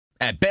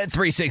At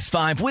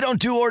Bet365, we don't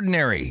do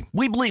ordinary.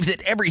 We believe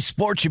that every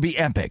sport should be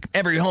epic.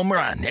 Every home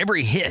run,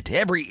 every hit,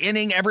 every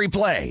inning, every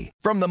play.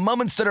 From the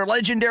moments that are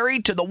legendary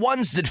to the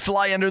ones that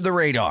fly under the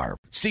radar.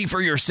 See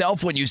for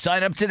yourself when you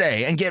sign up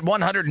today and get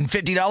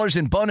 $150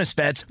 in bonus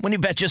bets when you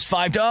bet just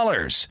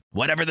 $5.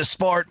 Whatever the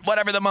sport,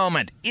 whatever the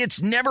moment,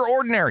 it's never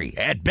ordinary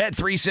at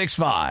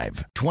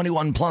Bet365.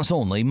 21 plus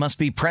only. Must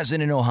be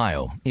present in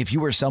Ohio. If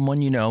you or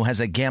someone you know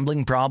has a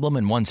gambling problem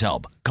and wants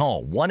help,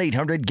 call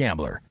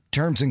 1-800-GAMBLER.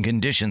 Terms and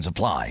conditions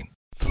apply.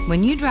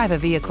 When you drive a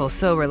vehicle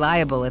so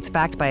reliable it's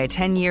backed by a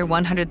 10-year,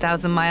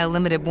 100,000-mile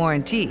limited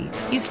warranty,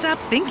 you stop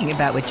thinking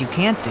about what you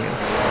can't do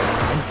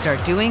and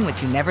start doing what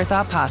you never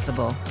thought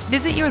possible.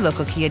 Visit your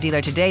local Kia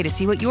dealer today to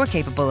see what you're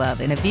capable of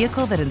in a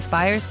vehicle that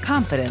inspires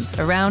confidence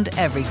around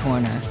every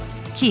corner.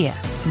 Kia,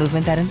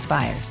 movement that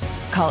inspires.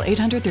 Call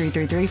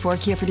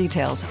 800-333-4KIA for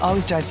details.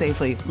 Always drive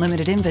safely.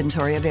 Limited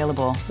inventory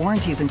available.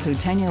 Warranties include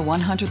 10-year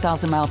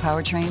 100,000-mile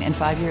powertrain and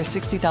 5-year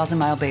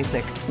 60,000-mile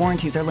basic.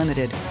 Warranties are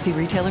limited. See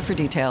retailer for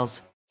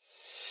details.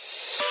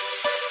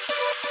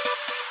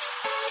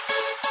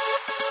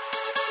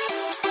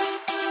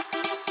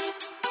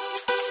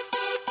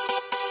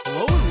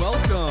 Hello and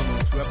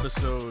welcome to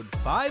episode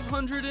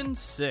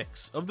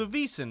 506 of the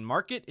VSiN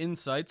Market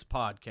Insights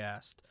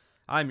Podcast.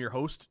 I'm your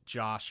host,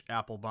 Josh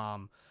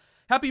Appelbaum.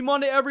 Happy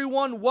Monday,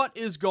 everyone. What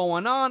is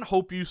going on?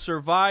 Hope you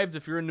survived,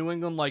 if you're in New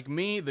England like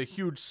me, the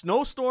huge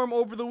snowstorm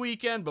over the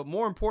weekend. But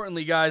more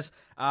importantly, guys,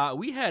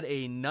 we had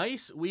a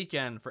nice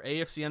weekend for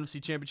AFC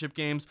NFC Championship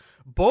games.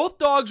 Both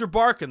dogs were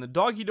barking. The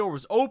doggy door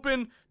was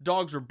open.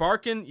 Dogs were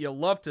barking. You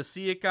love to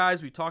see it,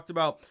 guys. We talked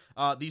about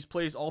these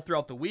plays all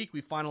throughout the week.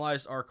 We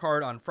finalized our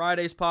card on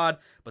Friday's pod.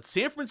 But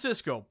San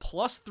Francisco,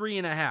 plus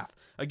 3.5.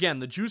 Again,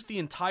 the juice the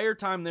entire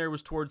time there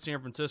was towards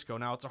San Francisco.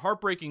 Now, it's a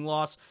heartbreaking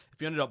loss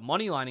if you ended up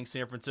moneylining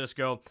San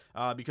Francisco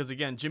because,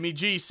 again, Jimmy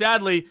G,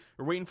 sadly,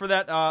 we're waiting for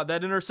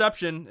that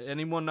interception.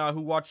 Anyone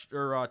who watched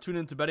or tuned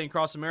into Betting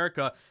Across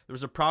America, there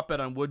was a prop bet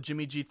on would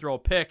Jimmy G throw a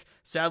pick.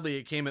 Sadly,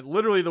 it came at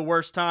literally the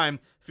worst time.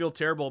 Feel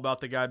terrible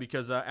about the guy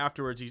because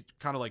afterwards he's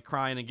kind of like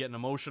crying and getting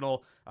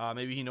emotional.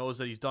 Maybe he knows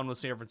that he's done with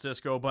San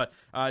Francisco. But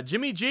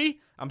Jimmy G,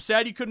 I'm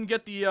sad you couldn't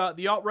get the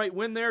outright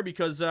win there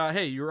because,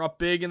 hey, you're up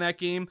big in that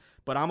game.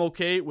 But I'm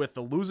okay with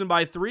the losing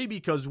by 3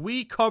 because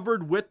we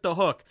covered with the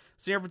hook.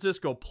 San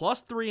Francisco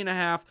plus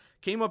 3.5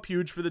 came up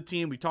huge for the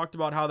team. We talked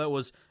about how that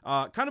was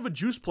kind of a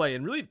juice play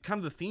and really kind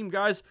of the theme,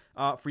 guys,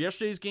 for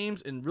yesterday's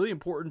games, and really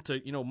important to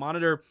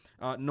monitor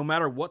no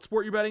matter what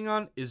sport you're betting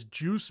on is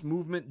juice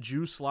movement,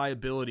 juice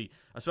liability,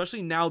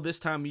 especially now this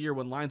time of year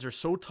when lines are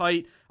so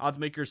tight. Odds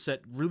makers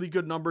set really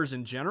good numbers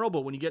in general,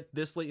 but when you get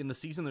this late in the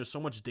season, there's so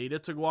much data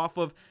to go off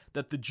of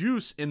that the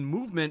juice and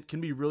movement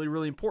can be really,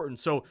 really important.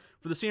 So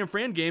for the San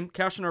Fran game,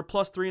 cashing our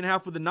plus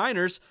 3.5 with the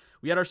Niners,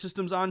 we had our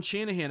systems on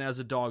Shanahan as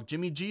a dog,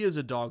 Jimmy G as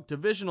a dog,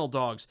 divisional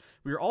dogs.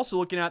 We were also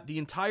looking at the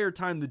entire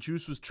time the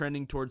juice was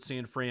trending towards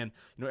San Fran.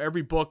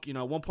 Every book,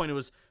 at one point it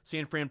was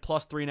San Fran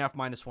plus 3.5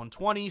 minus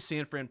 120,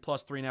 San Fran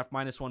plus 3.5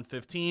 minus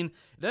 115. It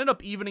ended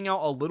up evening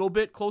out a little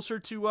bit closer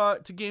to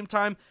game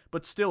time,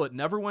 but still it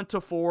never went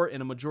to 4,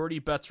 and a majority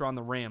bets are on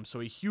the Rams.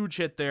 So a huge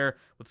hit there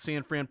with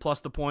San Fran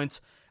plus the points.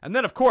 And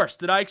then, of course,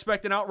 did I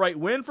expect an outright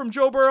win from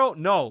Joe Burrow?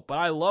 No, but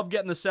I love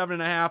getting the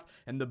 7.5,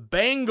 and the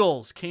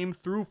Bengals came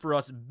through for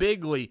us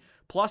bigly.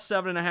 Plus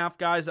 7.5,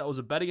 guys. That was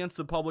a bet against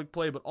the public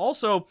play, but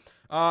also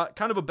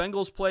kind of a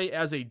Bengals play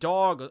as a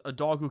dog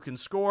who can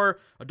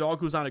score, a dog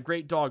who's on a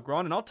great dog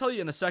run. And I'll tell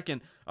you in a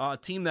second, a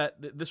team that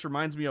this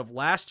reminds me of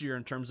last year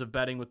in terms of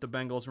betting with the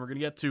Bengals, and we're going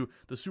to get to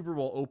the Super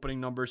Bowl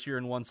opening numbers here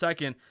in 1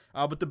 second.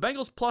 But the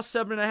Bengals plus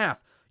 7.5.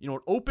 It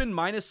opened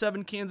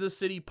 -7 Kansas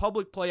City,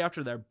 public play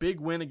after their big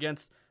win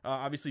against,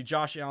 obviously,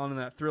 Josh Allen in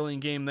that thrilling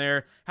game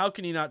there. How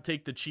can you not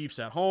take the Chiefs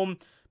at home?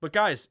 But,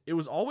 guys, it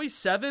was always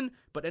 7,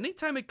 but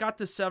anytime it got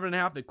to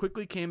 7.5, it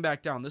quickly came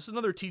back down. This is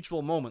another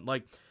teachable moment.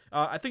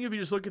 I think if you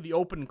just look at the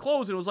open and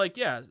close, it was like,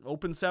 yeah,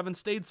 open 7,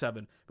 stayed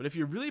 7. But if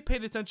you really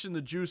paid attention to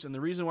the juice, and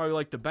the reason why we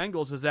like the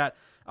Bengals is that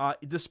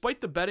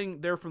despite the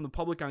betting there from the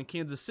public on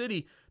Kansas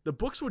City, the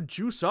books would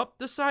juice up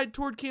the side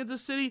toward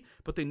Kansas City,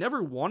 but they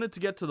never wanted to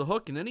get to the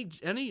hook. And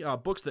any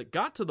books that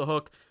got to the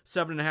hook,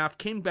 7.5,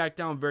 came back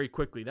down very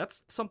quickly.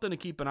 That's something to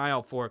keep an eye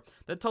out for.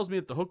 That tells me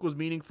that the hook was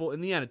meaningful. In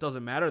the end, it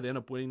doesn't matter. They end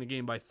up winning the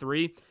game by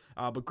 3.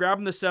 But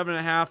grabbing the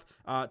 7.5,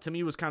 to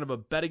me, was kind of a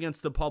bet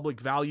against the public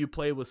value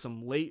play with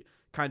some late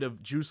kind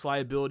of juice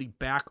liability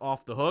back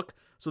off the hook.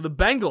 So the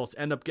Bengals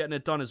end up getting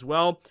it done as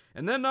well.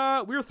 And then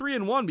we were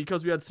 3-1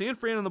 because we had San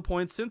Fran in the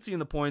points, Cincy in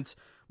the points.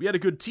 We had a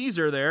good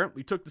teaser there.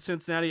 We took the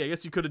Cincinnati. I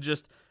guess you could have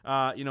just,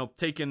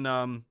 taken,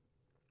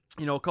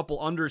 a couple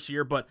unders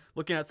here. But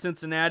looking at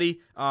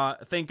Cincinnati,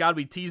 thank God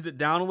we teased it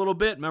down a little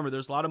bit. Remember,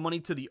 there's a lot of money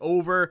to the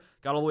over.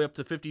 Got all the way up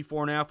to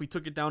 54.5. We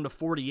took it down to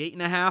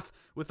 48.5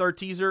 with our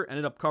teaser.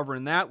 Ended up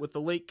covering that with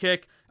the late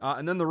kick.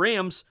 And then the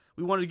Rams,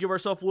 we wanted to give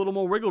ourselves a little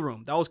more wiggle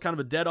room. That was kind of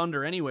a dead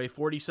under anyway,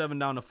 47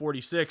 down to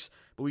 46,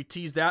 but we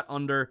teased that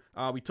under.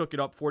 We took it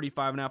up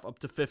 45.5 up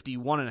to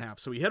 51.5.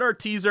 So we hit our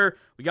teaser.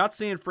 We got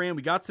San Fran.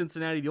 We got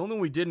Cincinnati. The only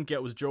one we didn't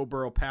get was Joe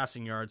Burrow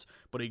passing yards,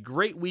 but a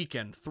great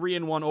weekend,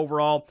 3-1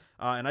 overall.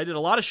 And I did a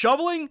lot of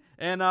shoveling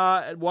and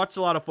watched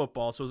a lot of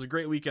football. So it was a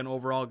great weekend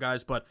overall,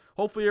 guys, but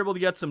hopefully you're able to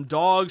get some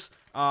dogs.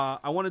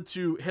 I wanted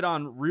to hit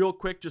on real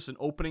quick just an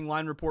opening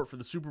line report for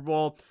the Super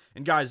Bowl.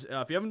 And guys,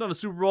 if you haven't done a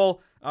Super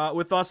Bowl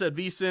with us at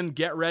VSiN,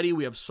 get ready.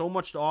 We have so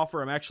much to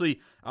offer. I'm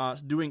actually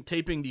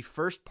taping the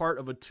first part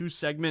of a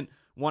 2-segment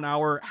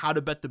 1-hour How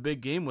to Bet the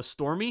Big Game with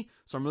Stormy.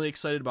 So I'm really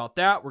excited about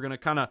that. We're going to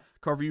kind of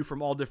cover you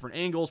from all different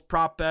angles,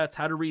 prop bets,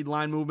 how to read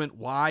line movement,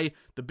 why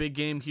the big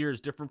game here is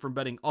different from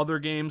betting other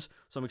games.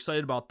 So I'm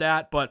excited about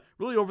that. But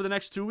really over the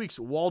next 2 weeks,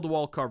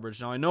 wall-to-wall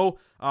coverage. Now I know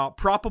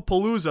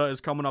Propapalooza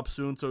is coming up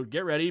soon, so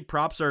get ready.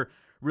 Props are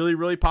really,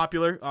 really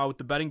popular with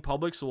the betting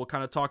public, so we'll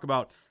kind of talk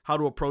about how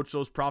to approach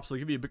those props. So I'll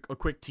give you a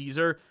quick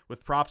teaser.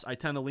 With props, I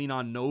tend to lean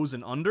on nos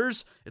and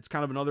unders. It's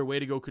kind of another way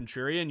to go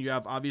contrarian. You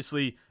have,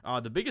 obviously,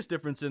 the biggest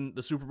difference in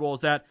the Super Bowl is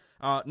that,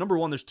 number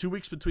one, there's 2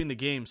 weeks between the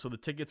games, so the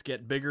tickets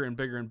get bigger and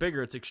bigger and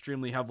bigger. It's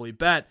extremely heavily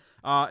bet.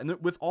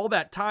 And with all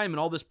that time and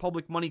all this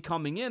public money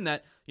coming in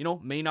that,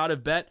 may not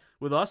have bet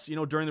with us,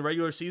 during the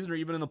regular season or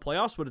even in the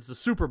playoffs, but it's the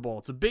Super Bowl.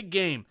 It's a big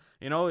game.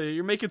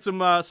 You're making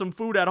some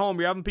food at home.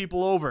 You're having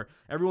people over.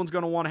 Everyone's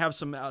going to want to have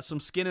some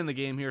skin in the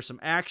game here,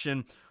 some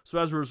action. So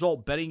as a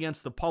result, betting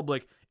against the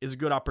public is a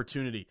good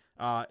opportunity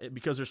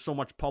because there's so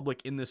much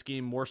public in this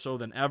game, more so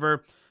than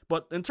ever.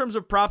 But in terms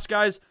of props,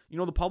 guys,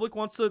 the public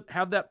wants to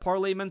have that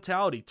parlay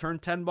mentality. Turn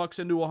 $10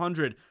 into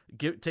 100.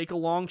 Take a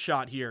long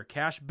shot here.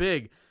 Cash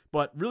big.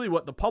 But really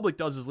what the public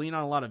does is lean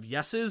on a lot of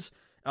yeses.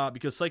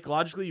 Because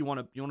psychologically you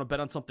want to bet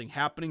on something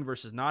happening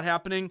versus not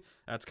happening.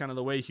 That's kind of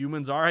the way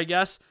humans are, I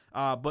guess.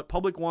 But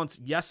public wants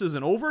yeses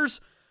and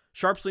overs.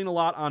 Sharps lean a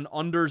lot on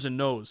unders and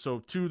nos. So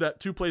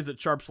two plays that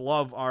Sharps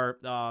love are,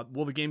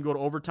 will the game go to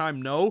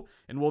overtime? No.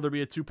 And will there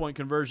be a 2-point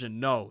conversion?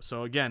 No.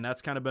 So again,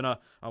 that's kind of been a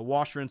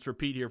wash, rinse,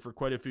 repeat here for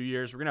quite a few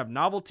years. We're going to have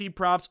novelty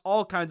props,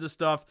 all kinds of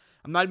stuff.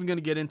 I'm not even going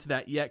to get into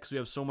that yet because we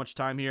have so much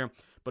time here.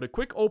 But a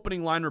quick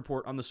opening line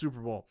report on the Super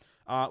Bowl.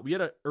 We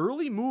had an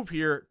early move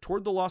here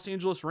toward the Los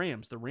Angeles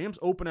Rams. The Rams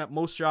open at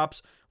most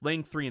shops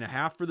laying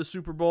 3.5 for the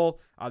Super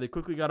Bowl. They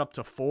quickly got up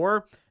to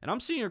 4. And I'm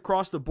seeing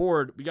across the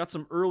board, we got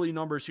some early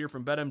numbers here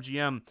from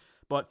BetMGM,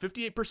 but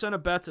 58%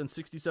 of bets and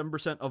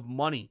 67% of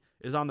money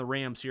is on the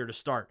Rams here to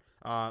start.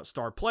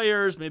 Star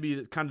players,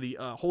 maybe kind of the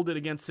hold it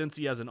against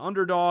Cincy as an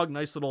underdog.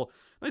 Nice little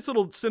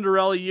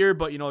Cinderella year,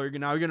 but now you're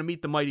going to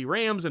meet the mighty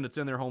Rams and it's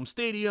in their home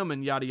stadium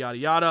and yada, yada,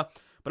 yada.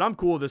 But I'm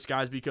cool with this,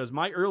 guys, because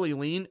my early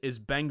lean is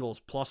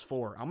Bengals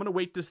 +4. I'm going to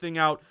wait this thing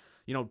out.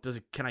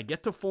 Can I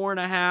get to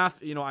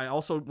 4.5? I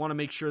also want to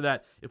make sure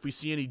that if we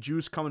see any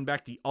juice coming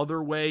back the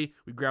other way,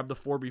 we grab the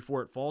 4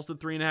 before it falls to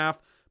 3.5.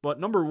 But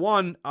number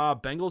one,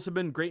 Bengals have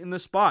been great in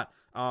this spot.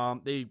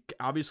 They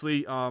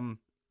obviously are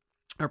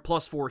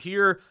 +4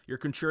 here. You're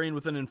contrarian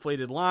with an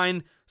inflated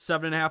line.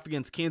 7.5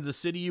 against Kansas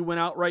City, you went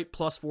outright.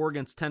 +4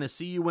 against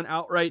Tennessee, you went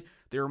outright.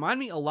 They remind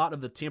me a lot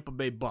of the Tampa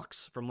Bay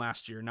Bucks from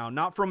last year. Now,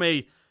 not from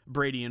a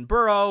Brady and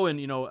Burrow and,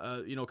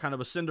 kind of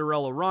a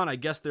Cinderella run. I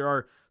guess there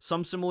are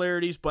some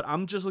similarities, but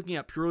I'm just looking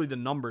at purely the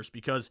numbers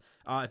because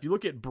if you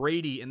look at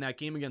Brady in that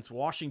game against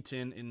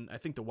Washington in, I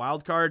think, the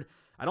wild card,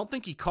 I don't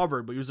think he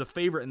covered, but he was a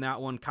favorite in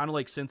that one, kind of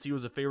like since he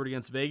was a favorite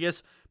against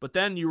Vegas. But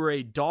then you were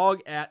a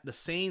dog at the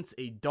Saints,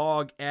 a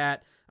dog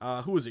at,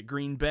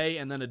 Green Bay,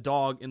 and then a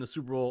dog in the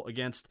Super Bowl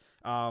against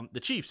the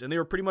Chiefs. And they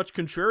were pretty much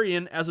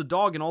contrarian as a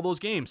dog in all those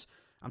games.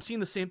 I'm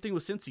seeing the same thing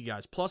with Cincy,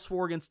 guys.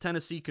 +4 against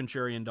Tennessee,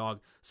 contrarian dog.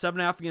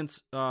 7.5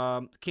 against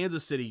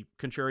Kansas City,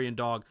 contrarian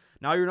dog.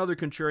 Now you're another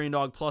contrarian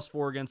dog,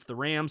 +4 against the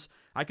Rams.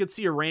 I could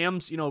see a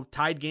Rams,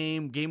 tied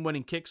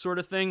game-winning kick sort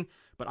of thing,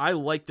 but I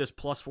like this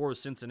 +4 with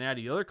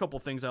Cincinnati. The other couple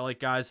things I like,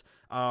 guys,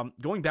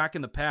 going back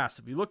in the past,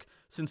 if you look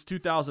since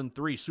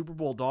 2003, Super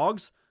Bowl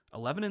dogs,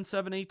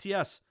 11-7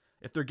 ATS.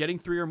 If they're getting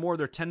 3 or more,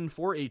 they're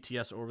 10-4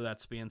 ATS over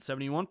that span,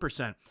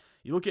 71%.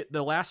 You look at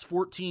the last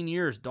 14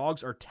 years,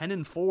 dogs are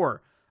 10-4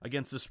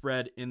 against the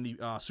spread in the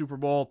Super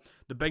Bowl.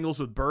 The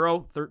Bengals with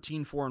Burrow,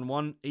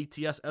 13-4-1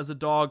 ATS as a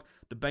dog.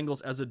 The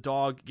Bengals as a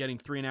dog getting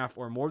 3.5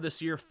 or more this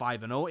year,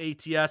 5-0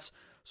 ATS.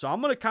 So I'm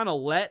going to kind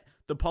of let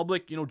the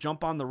public,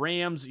 jump on the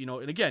Rams,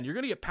 and again, you're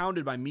going to get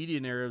pounded by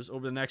media narratives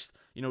over the next,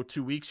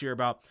 2 weeks here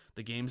about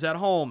the games at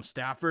home.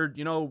 Stafford,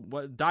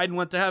 died and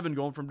went to heaven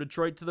going from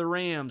Detroit to the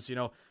Rams.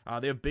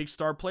 They have big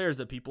star players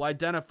that people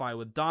identify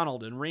with,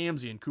 Donald and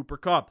Ramsey and Cooper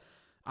Kupp.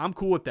 I'm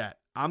cool with that.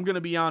 I'm going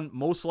to be on,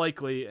 most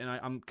likely, and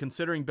I'm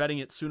considering betting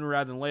it sooner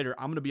rather than later,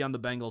 I'm going to be on the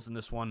Bengals in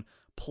this one,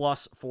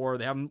 +4.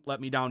 They haven't let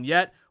me down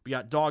yet. We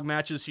got dog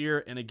matches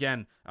here, and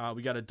again,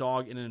 we got a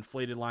dog in an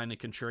inflated line in a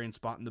contrarian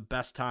spot, and the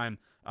best time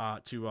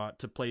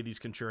to play these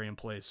contrarian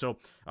plays. So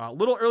a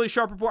little early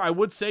sharp report. I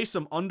would say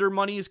some under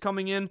money is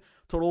coming in.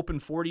 Total open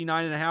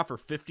 49.5 or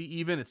 50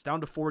 even. It's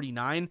down to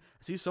 49.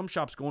 I see some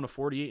shops going to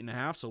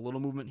 48.5, so a little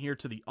movement here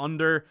to the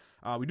under.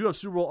 We do have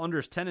Super Bowl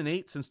unders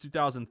 10-8 since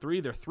 2003.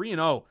 They're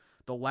 3-0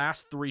 the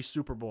last 3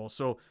 Super Bowls.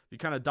 So if you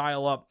kind of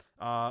dial up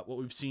what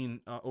we've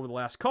seen over the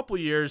last couple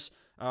of years,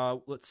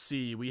 let's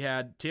see. We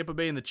had Tampa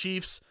Bay and the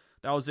Chiefs.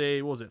 That was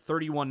a,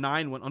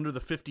 31-9, went under the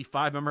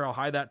 55. Remember how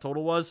high that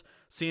total was?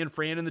 San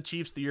Fran and the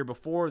Chiefs the year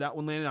before, that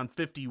one landed on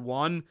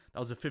 51. That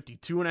was a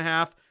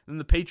 52.5. Then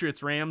the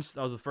Patriots-Rams,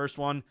 that was the first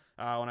one.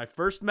 When I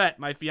first met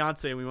my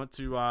fiance, we went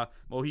to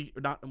we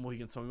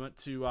went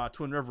to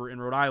Twin River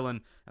in Rhode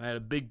Island, and I had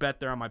a big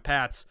bet there on my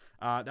Pats.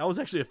 That was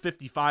actually a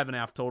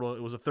 55.5 total.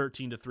 It was a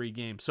 13-3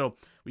 game. So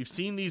we've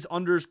seen these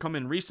unders come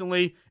in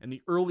recently, and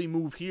the early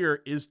move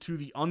here is to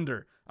the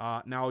under.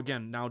 Now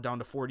down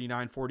to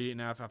 49,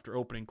 48.5 after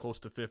opening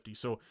close to 50.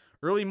 So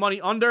early money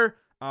under.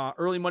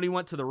 Early money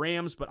went to the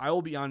Rams, but I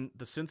will be on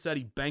the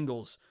Cincinnati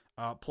Bengals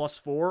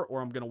 +4,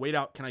 or I'm going to wait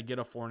out. Can I get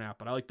a 4.5?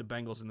 But I like the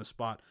Bengals in this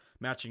spot,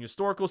 matching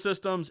historical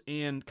systems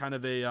and kind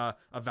of a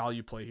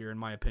value play here, in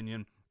my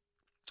opinion.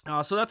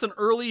 So that's an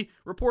early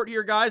report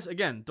here, guys.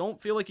 Again,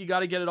 don't feel like you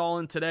got to get it all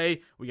in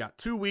today. We got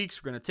 2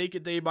 weeks. We're going to take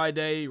it day by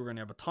day. We're going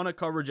to have a ton of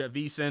coverage at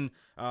VSiN.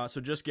 So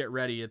just get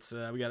ready. It's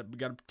we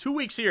got 2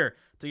 weeks here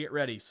to get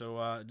ready.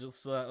 So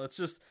let's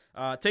just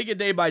take it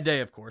day by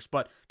day, of course.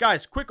 But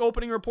guys, quick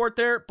opening report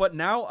there. But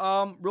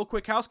now, real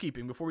quick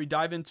housekeeping before we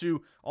dive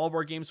into all of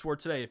our games for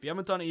today. If you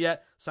haven't done it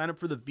yet, sign up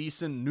for the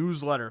VSiN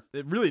newsletter.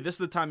 This is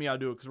the time you got to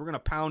do it, because we're going to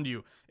pound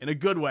you in a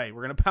good way.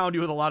 We're going to pound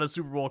you with a lot of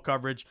Super Bowl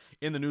coverage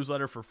in the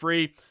newsletter for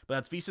free. But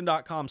that's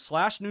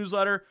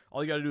VSiN.com/newsletter.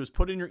 All you got to do is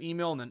put in your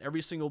email, and then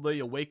every single day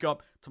you'll wake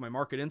up to my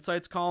market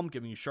insights column,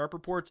 giving you sharp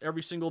reports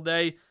every single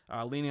day,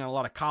 leaning on a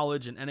lot of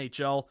college and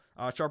NHL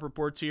sharp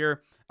reports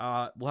here.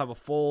 We'll have a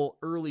full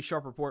early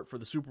sharp report for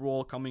the Super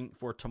Bowl coming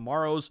for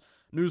tomorrow's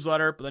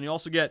newsletter. But then you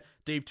also get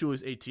Dave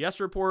Tooley's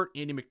ATS report,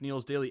 Andy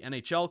McNeil's daily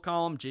NHL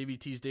column,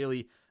 JVT's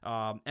daily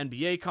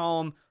NBA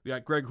column. We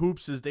got Greg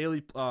Hoops'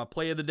 daily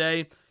play of the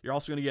day. You're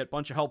also going to get a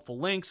bunch of helpful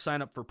links,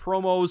 sign up for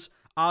promos,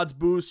 odds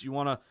boosts. You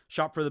want to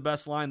shop for the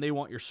best line, they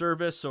want your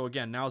service. So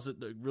again, now's a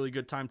really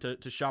good time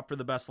to shop for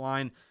the best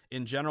line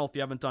in general if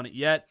you haven't done it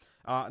yet.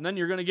 And then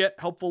you're going to get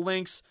helpful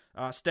links,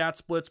 stat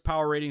splits,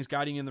 power ratings,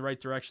 guiding you in the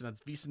right direction.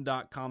 That's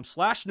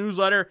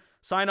VSiN.com/newsletter.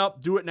 Sign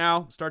up, do it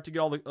now. Start to get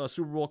all the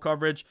Super Bowl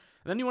coverage.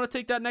 And then you want to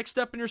take that next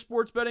step in your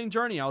sports betting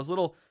journey. I was a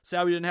little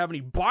sad we didn't have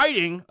any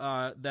biting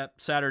that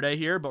Saturday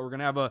here, but we're going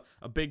to have a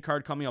big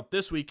card coming up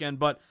this weekend.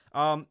 But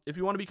if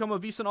you want to become a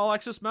VSiN All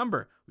Access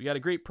member, we got a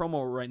great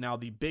promo right now,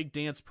 the Big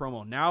Dance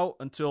promo, now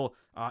until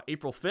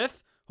April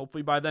 5th.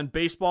 Hopefully by then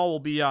baseball will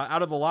be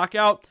out of the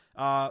lockout,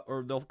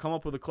 or they'll come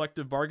up with a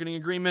collective bargaining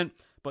agreement.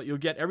 But you'll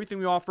get everything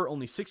we offer,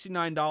 only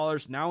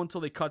 $69 now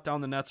until they cut down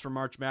the nets for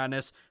March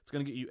Madness. It's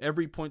going to get you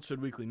every Point Spread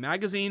Weekly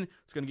magazine.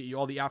 It's going to get you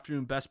all the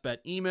afternoon best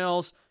bet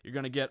emails. You're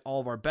going to get all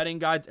of our betting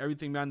guides,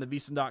 everything behind the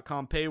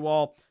VSiN.com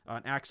paywall,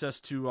 and access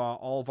to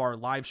all of our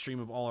live stream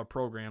of all our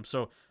programs.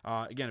 So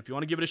again, if you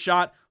want to give it a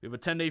shot, we have a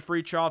 10-day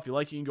free trial. If you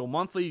like, you can go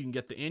monthly. You can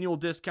get the annual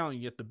discount. You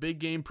can get the big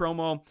game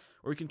promo,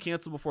 or you can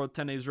cancel before the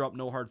 10 days are up.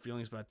 No hard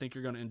feelings, but I think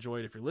you're going to enjoy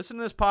it. If you're listening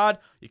to this pod,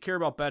 you care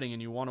about betting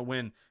and you want to win,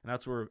 and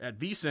that's where at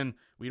VSiN,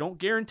 we don't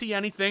guarantee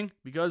anything,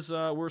 because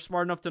we're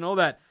smart enough to know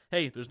that,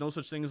 hey, there's no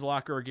such thing as a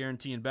locker or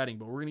guarantee in betting,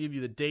 but we're going to give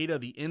you the data,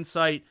 the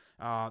insight,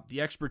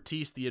 the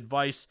expertise, the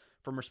advice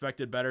from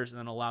respected bettors, and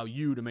then allow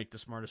you to make the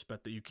smartest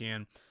bet that you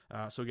can.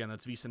 So again,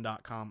 that's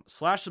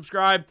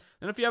VSiN.com/subscribe.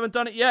 And if you haven't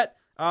done it yet,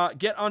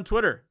 get on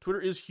Twitter. Twitter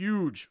is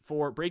huge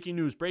for breaking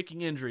news,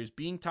 breaking injuries,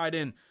 being tied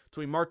in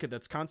to a market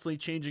that's constantly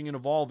changing and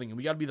evolving. And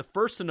we got to be the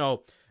first to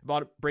know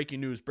about breaking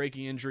news,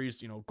 breaking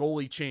injuries,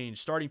 goalie change,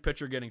 starting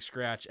pitcher getting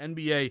scratched,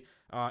 NBA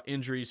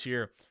injuries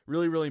here.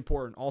 Really, really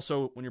important.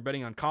 Also, when you're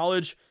betting on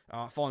college,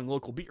 following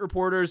local beat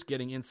reporters,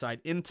 getting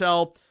inside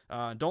intel.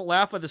 Don't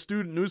laugh at the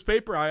student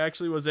newspaper. I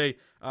actually was a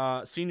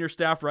senior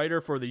staff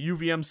writer for the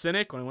UVM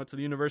Cynic when I went to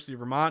the University of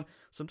Vermont.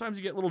 Sometimes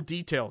you get little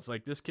details,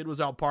 like this kid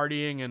was out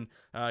partying and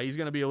he's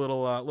going to be a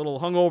little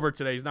hungover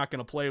today. He's not going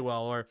to play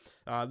well, or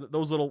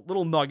those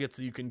little nuggets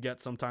that you can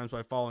get sometimes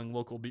by following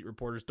local beat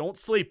reporters. Don't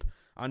sleep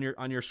on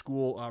your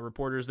school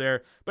reporters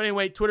there. But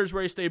anyway, Twitter's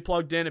where you stay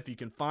plugged in. If you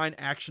can find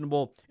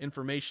actionable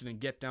information and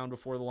get down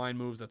before the line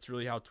moves, that's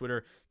really how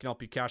Twitter can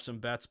help you cash some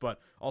bets. But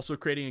also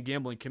creating a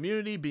gambling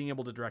community, being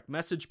able to direct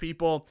message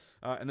people,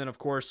 and then of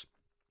course,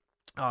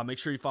 make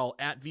sure you follow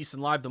at VSiN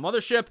Live, the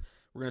mothership.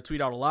 We're going to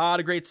tweet out a lot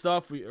of great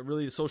stuff.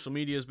 The social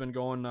media has been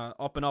going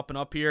up and up and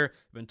up here.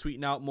 Been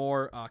tweeting out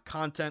more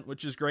content,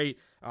 which is great.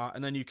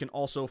 And then you can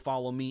also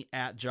follow me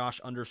at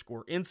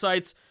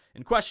Josh_insights.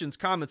 And questions,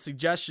 comments,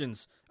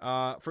 suggestions. We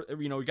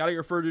got to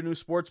refer to a new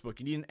sportsbook.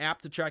 You need an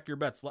app to track your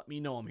bets. Let me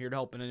know. I'm here to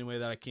help in any way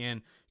that I can.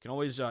 You can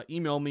always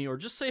email me or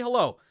just say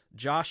hello,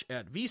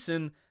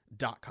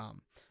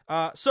 josh@vsin.com.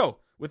 So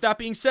with that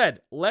being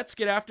said, let's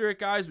get after it,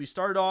 guys. We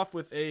started off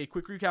with a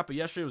quick recap of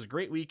yesterday. It was a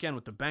great weekend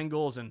with the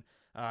Bengals and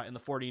the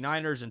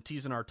 49ers and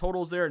teasing our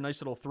totals there.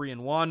 Nice little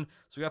 3-1.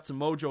 So we got some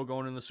mojo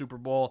going in the Super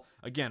Bowl.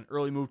 Again,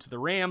 early move to the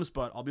Rams,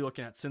 but I'll be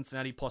looking at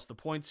Cincinnati plus the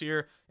points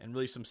here, and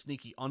really some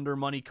sneaky under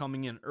money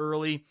coming in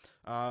early.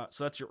 So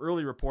that's your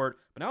early report.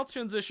 But now let's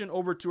transition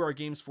over to our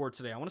games for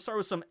today. I want to start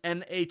with some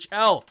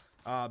NHL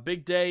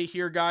Big day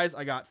here, guys.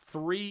 I got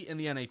 3 in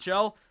the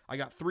NHL, I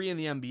got 3 in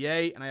the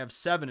NBA, and I have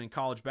 7 in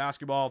college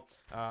basketball.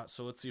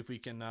 So let's see if we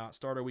can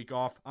start our week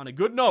off on a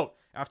good note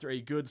after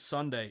a good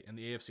Sunday in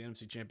the AFC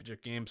NFC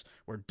Championship games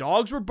where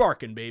dogs were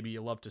barking, baby.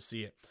 You love to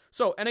see it.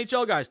 So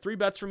NHL, guys, 3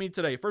 bets for me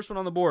today. First one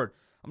on the board.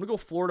 I'm going to go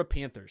Florida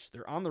Panthers.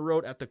 They're on the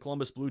road at the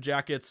Columbus Blue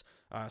Jackets.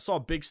 Saw a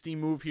big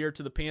steam move here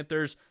to the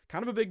Panthers.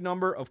 Kind of a big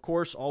number, of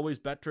course. Always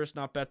bet twist,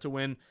 not bet to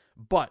win.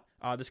 But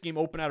this game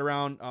opened at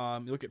around,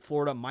 you look at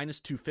Florida, minus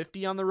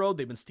 250 on the road.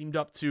 They've been steamed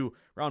up to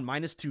around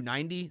minus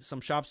 290. Some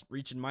shops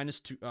reaching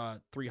minus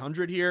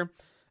 300 here.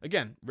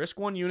 Again, risk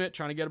 1 unit,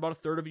 trying to get about a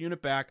third of a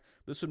unit back.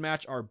 This would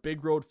match our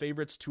big road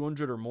favorites,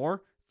 200 or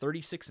more.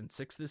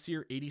 36-6 this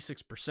year,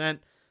 86%.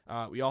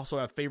 We also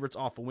have favorites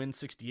off a win,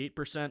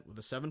 68% with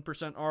a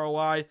 7%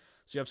 ROI.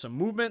 So you have some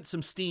movement,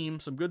 some steam,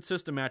 some good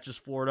system matches,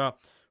 Florida.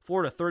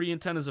 Florida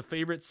 30-10 as a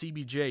favorite,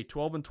 CBJ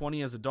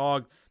 12-20 as a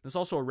dog. There's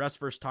also a rest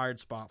versus tired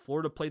spot.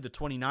 Florida played the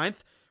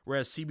 29th,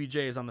 whereas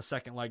CBJ is on the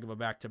second leg of a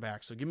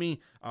back-to-back. So give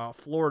me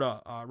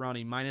Florida around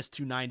a minus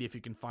 290 if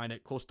you can find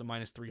it, close to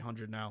minus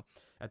 300 now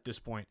at this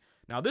point.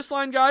 Now this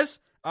line, guys,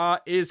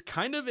 is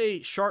kind of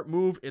a sharp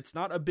move. It's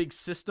not a big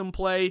system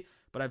play,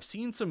 but I've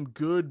seen some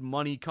good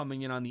money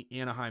coming in on the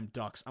Anaheim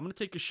Ducks. I'm going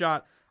to take a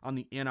shot on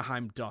the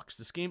Anaheim Ducks.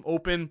 This game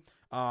opened,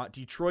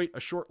 Detroit, a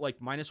short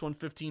minus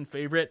 115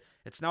 favorite.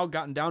 It's now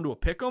gotten down to a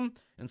pick'em,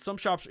 and some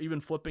shops are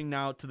even flipping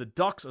now to the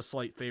Ducks, a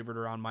slight favorite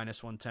around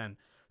minus 110.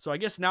 So I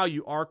guess now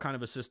you are kind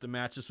of a system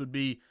match. This would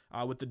be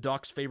with the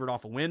Ducks favored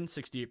off a win,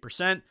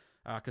 68%,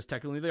 because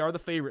technically they are the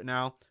favorite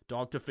now.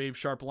 Dog to fave,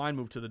 sharp line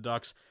move to the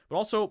Ducks. But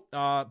also,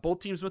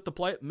 both teams missed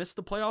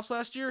the playoffs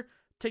last year.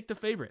 Take the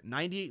favorite,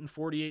 98-48,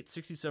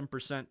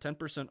 67%,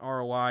 10%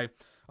 ROI.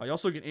 You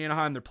also get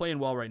Anaheim. They're playing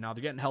well right now.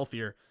 They're getting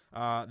healthier.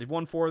 They've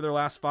won 4 of their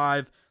last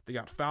 5. They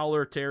got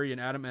Fowler, Terry, and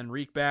Adam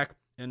Henrique back.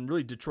 And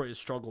really, Detroit has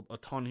struggled a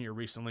ton here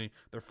recently.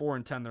 They're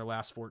 4-10 their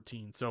last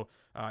 14. So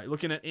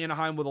looking at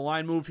Anaheim with a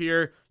line move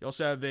here. You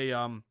also have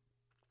a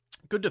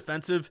good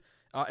defensive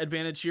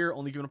advantage here,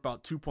 only giving up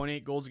about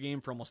 2.8 goals a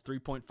game for almost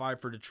 3.5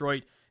 for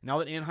Detroit. Now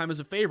that Anaheim is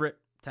a favorite,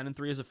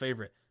 10-3 is a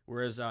favorite.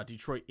 Whereas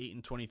Detroit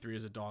 8-23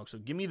 is a dog. So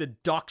give me the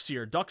Ducks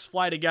here. Ducks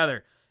fly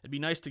together. It'd be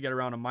nice to get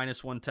around a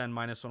minus 110,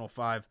 minus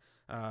 105.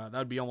 That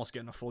would be almost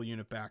getting a full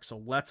unit back.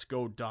 So let's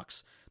go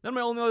Ducks. Then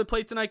my only other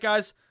play tonight,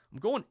 guys, I'm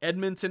going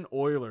Edmonton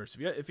Oilers.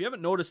 If you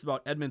haven't noticed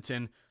about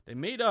Edmonton, they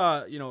made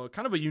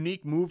kind of a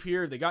unique move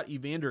here. They got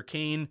Evander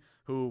Kane,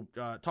 who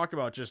talk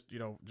about just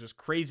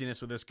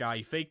craziness with this guy.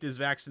 He faked his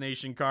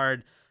vaccination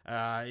card.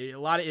 A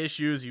lot of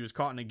issues. He was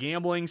caught in a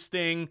gambling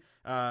sting,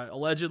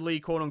 allegedly,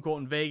 quote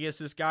unquote, in Vegas.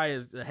 This guy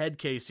is a head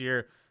case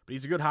here, but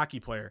he's a good hockey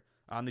player.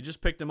 They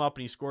just picked him up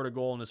and he scored a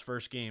goal in his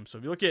first game. So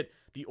if you look at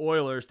the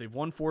Oilers, they've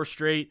won 4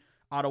 straight.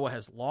 Ottawa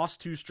has lost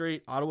 2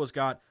 straight. Ottawa's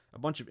got a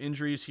bunch of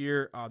injuries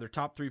here. Their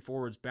top 3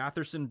 forwards,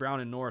 Batherson,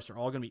 Brown, and Norris, are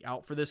all going to be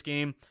out for this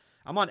game.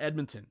 I'm on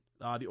Edmonton.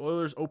 The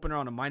Oilers open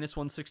around a minus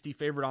 160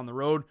 favorite on the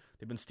road.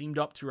 They've been steamed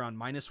up to around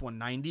minus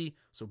 190,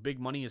 so big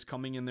money is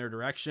coming in their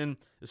direction.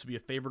 This will be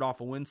a favorite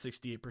off a win,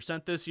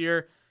 68% this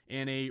year,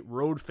 and a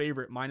road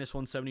favorite, minus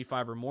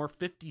 175 or more,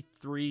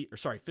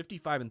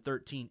 55 and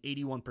 13,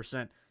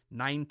 81%,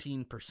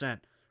 19%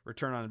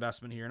 return on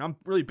investment here. And I'm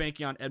really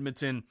banking on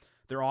Edmonton,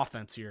 their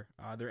offense here.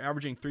 They're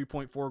averaging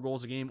 3.4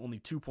 goals a game, only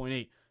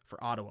 2.8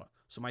 for Ottawa.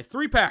 So my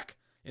 3-pack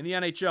in the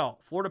NHL,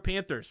 Florida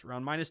Panthers,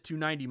 around minus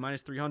 290,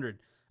 minus 300.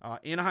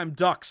 Anaheim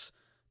Ducks,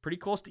 pretty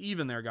close to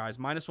even there, guys.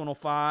 Minus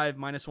 105,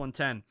 minus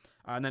 110.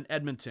 And then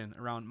Edmonton,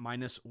 around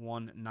minus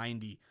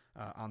 190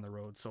 on the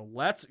road. So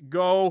let's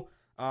go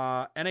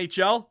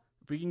NHL.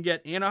 If we can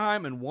get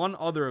Anaheim and one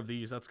other of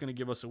these, that's going to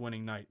give us a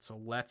winning night. So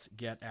let's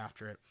get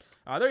after it.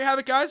 There you have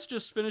it, guys.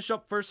 Just finish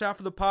up first half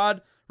of the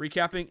pod,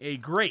 recapping a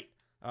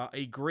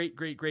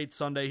great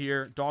Sunday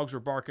here. Dogs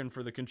were barking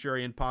for the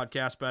contrarian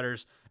podcast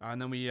bettors.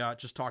 And then we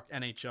just talked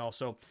NHL.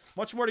 So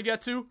much more to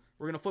get to.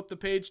 We're going to flip the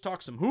page,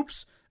 talk some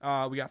hoops.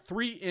 We got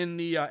 3 in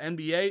the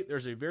NBA.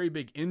 There's a very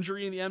big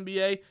injury in the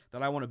NBA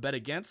that I want to bet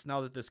against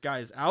now that this guy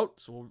is out.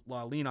 So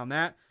we'll lean on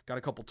that. Got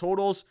a couple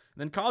totals.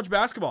 And then college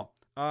basketball.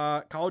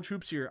 College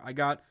hoops here. I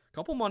got a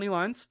couple money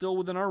lines still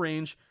within our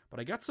range, but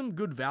I got some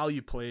good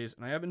value plays,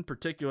 and I have in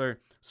particular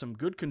some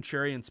good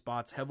contrarian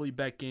spots, heavily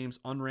bet games,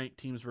 unranked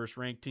teams versus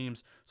ranked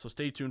teams. So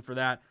stay tuned for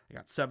that. I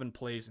got 7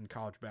 plays in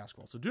college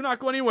basketball. So do not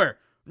go anywhere.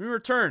 When we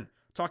return,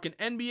 talking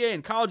NBA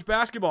and college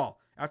basketball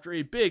after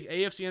a big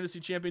AFC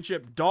NFC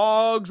Championship.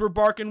 Dogs were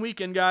barking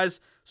weekend, guys.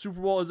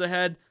 Super Bowl is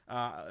ahead.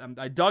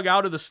 I dug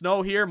out of the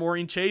snow here.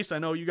 Maureen Chase, I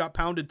know you got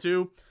pounded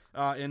too.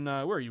 Where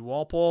are you,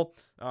 Walpole?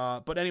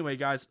 But anyway,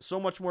 guys, so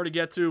much more to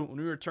get to when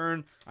we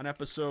return on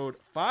episode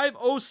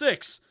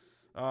 506.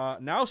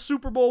 Now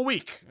Super Bowl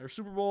week, or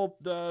Super Bowl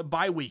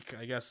bye week,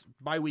 I guess,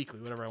 bi-weekly,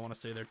 whatever I want to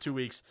say there, 2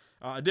 weeks,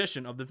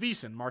 edition of the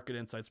VSiN Market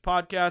Insights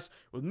podcast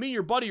with me,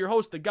 your buddy, your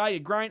host, the guy you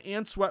grind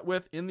and sweat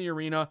with in the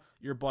arena,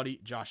 your buddy,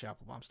 Josh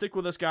Appelbaum. Stick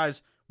with us,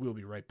 guys. We'll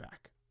be right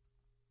back.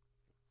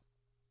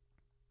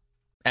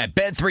 At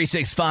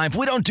Bet365,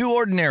 we don't do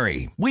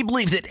ordinary. We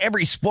believe that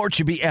every sport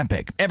should be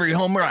epic. Every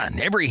home run,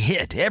 every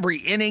hit, every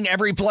inning,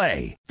 every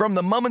play. From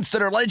the moments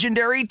that are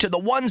legendary to the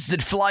ones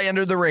that fly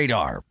under the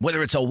radar.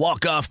 Whether it's a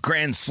walk-off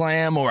grand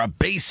slam or a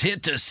base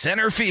hit to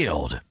center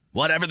field.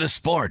 Whatever the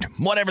sport,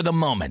 whatever the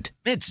moment.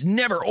 It's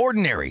never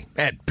ordinary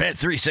at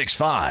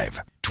Bet365.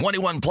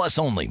 21 plus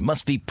only.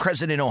 Must be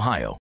present in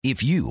Ohio.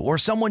 If you or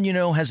someone you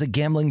know has a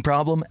gambling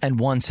problem and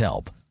wants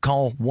help,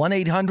 call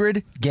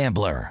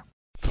 1-800-GAMBLER.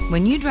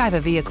 When you drive a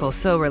vehicle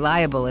so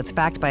reliable it's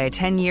backed by a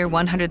 10-year,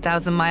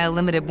 100,000-mile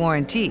limited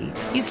warranty,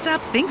 you stop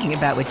thinking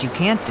about what you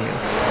can't do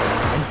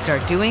and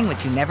start doing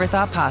what you never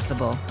thought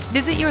possible.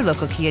 Visit your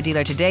local Kia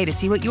dealer today to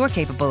see what you're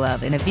capable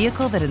of in a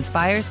vehicle that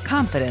inspires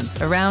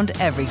confidence around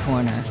every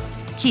corner.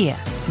 Kia,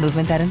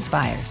 movement that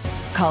inspires.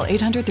 Call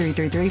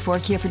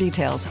 800-333-4KIA for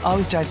details.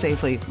 Always drive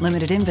safely.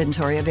 Limited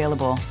inventory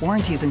available.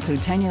 Warranties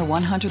include 10-year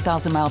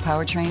 100,000-mile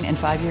powertrain and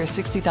 5-year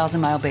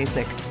 60,000-mile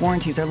basic.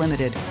 Warranties are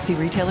limited. See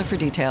retailer for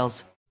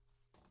details.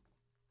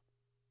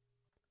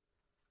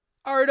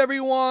 All right,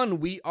 everyone,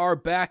 we are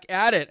back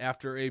at it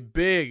after a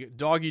big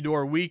doggy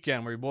door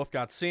weekend where we both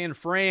got San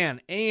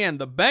Fran and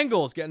the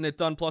Bengals getting it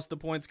done, plus the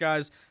points,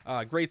 guys.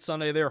 Great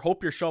Sunday there.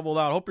 Hope you're shoveled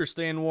out. Hope you're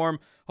staying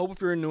warm. Hope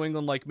if you're in New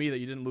England like me that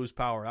you didn't lose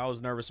power. I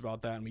was nervous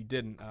about that, and we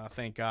didn't,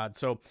 thank God.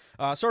 So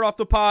start off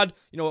the pod,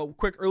 a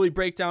quick early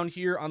breakdown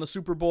here on the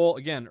Super Bowl.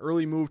 Again,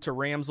 early move to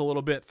Rams a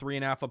little bit,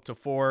 3.5 up to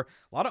 4.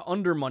 A lot of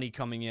under money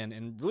coming in,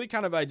 and really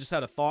kind of I just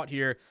had a thought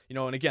here,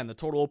 and again, the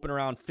total open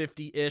around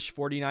 50-ish,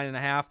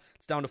 49.5.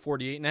 It's down to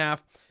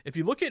 48.5. If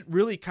you look at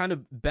really kind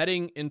of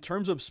betting in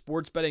terms of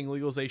sports betting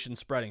legalization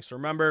spreading. So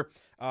remember,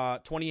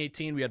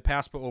 2018, we had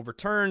PASPA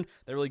overturned.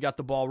 They really got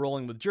the ball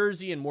rolling with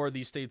Jersey and more of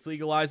these states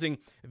legalizing.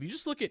 If you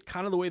just look at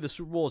kind of the way the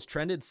Super Bowl has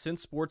trended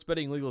since sports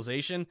betting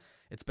legalization,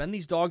 it's been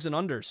these dogs and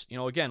unders.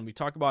 Again, we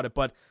talk about it,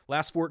 but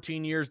last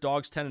 14 years,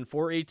 dogs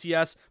 10-4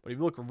 ATS. But if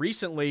you look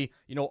recently,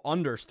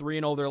 unders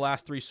 3-0 their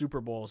last 3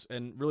 Super Bowls,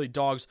 and really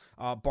dogs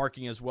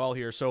barking as well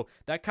here. So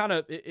that kind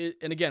of,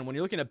 and again, when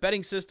you're looking at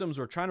betting systems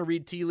or trying to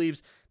read tea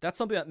leaves, that's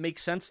something that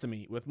makes sense to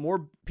me. With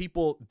more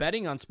people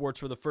betting on sports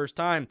for the first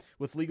time,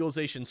 with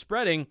legalization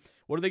spreading,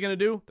 what are they going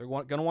to do? They're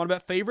going to want to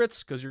bet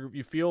favorites because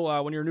you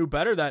feel when you're a new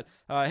bettor that,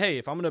 hey,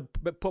 if I'm going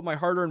to put my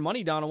hard-earned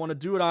money down, I want to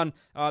do it on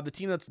the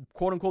team that's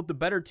quote-unquote the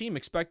better team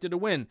expected to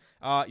win.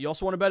 You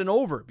also want to bet an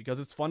over because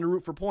it's fun to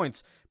root for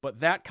points. But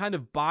that kind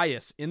of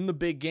bias in the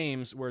big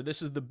games, where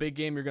this is the big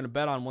game you're going to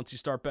bet on once you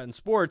start betting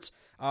sports,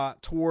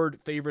 toward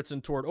favorites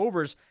and toward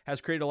overs,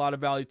 has created a lot of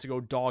value to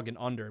go dog and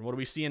under. And what are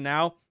we seeing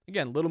now?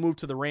 Again, little move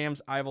to the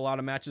Rams. I have a lot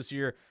of matches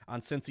here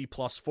on Cincy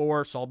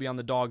 +4, so I'll be on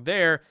the dog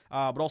there.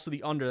 But also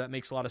the under, that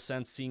makes a lot of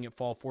sense, seeing it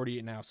fall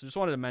 48.5. So just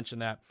wanted to mention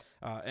that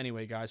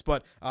anyway, guys.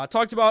 But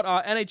talked about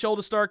NHL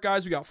to start,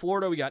 guys. We got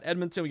Florida, we got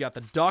Edmonton, we got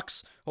the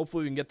Ducks.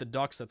 Hopefully we can get the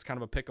Ducks. That's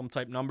kind of a pick'em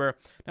type number.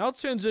 Now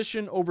let's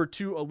transition over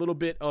to a little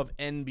bit of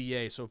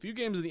NBA. So a few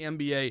games of the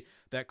NBA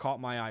that caught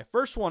my eye.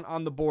 First one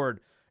on the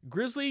board,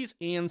 Grizzlies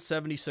and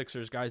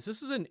 76ers, guys.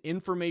 This is an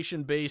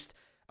information-based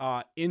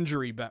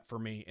injury bet for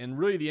me, and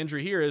really the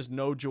injury here is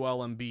no Joel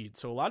Embiid.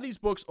 So a lot of these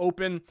books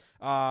open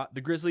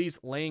the Grizzlies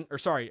the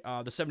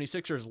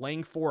 76ers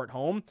laying 4 at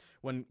home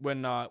when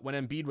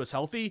Embiid was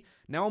healthy.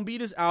 Now Embiid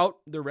is out,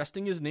 they're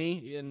resting his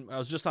knee, and I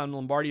was just on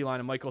Lombardi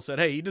line and Michael said,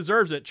 hey, he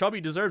deserves it. Chubby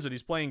deserves it.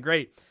 He's playing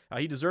great.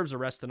 He deserves a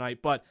rest tonight.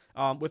 But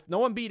with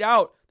no Embiid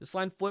out, this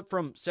line flipped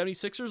from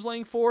 76ers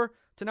laying 4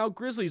 to now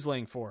Grizzlies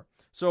laying 4.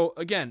 So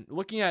again,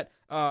 looking at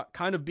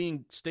kind of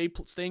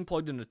staying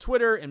plugged into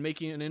Twitter and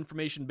making an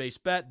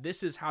information-based bet,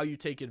 this is how you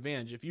take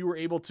advantage. If you were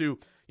able to,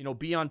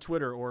 be on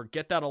Twitter or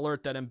get that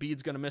alert that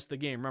Embiid's going to miss the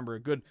game, remember, a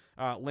good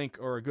link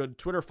or a good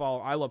Twitter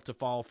follow I love to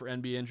follow for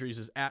NBA injuries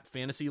is at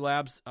Fantasy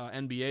Labs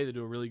NBA. They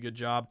do a really good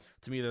job.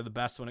 To me, they're the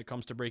best when it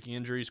comes to breaking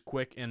injuries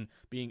quick and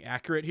being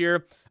accurate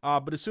here.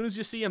 But as soon as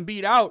you see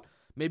Embiid out,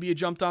 maybe you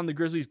jumped on the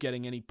Grizzlies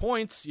getting any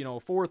points,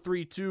 4,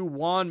 3, 2,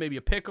 1, maybe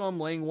a pick 'em,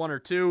 laying 1 or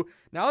 2.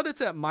 Now that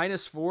it's at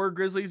 -4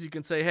 Grizzlies, you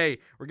can say, hey,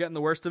 we're getting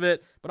the worst of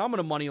it, but I'm going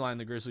to money line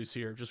the Grizzlies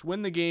here. Just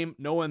win the game,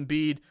 no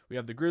Embiid. We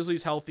have the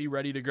Grizzlies healthy,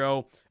 ready to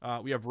go.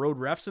 We have road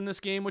refs in this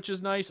game, which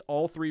is nice.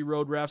 All 3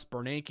 road refs,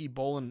 Bernanke,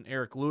 Bolin, and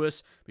Eric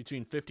Lewis,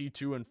 between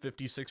 52 and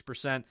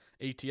 56%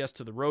 ATS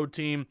to the road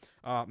team.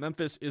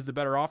 Memphis is the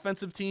better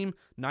offensive team,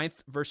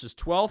 9th versus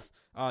 12th.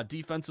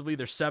 Defensively,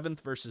 they're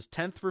 7th versus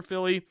 10th for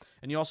Philly.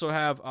 And you also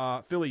have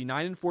Philly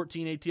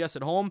 9-14 ATS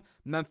at home,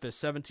 Memphis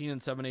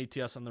 17-7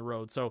 ATS on the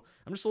road. So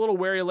I'm just a little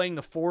wary of laying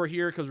the 4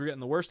 here because we're getting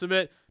the worst of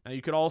it. Now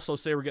you could also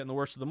say we're getting the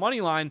worst of the money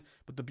line,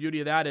 but the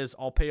beauty of that is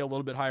I'll pay a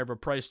little bit higher of a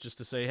price just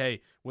to say,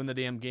 hey, win the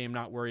damn game,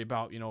 not worry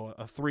about,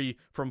 a 3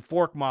 from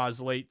Fork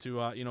Maz late to,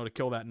 to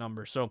kill that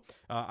number. So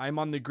I'm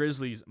on the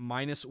Grizzlies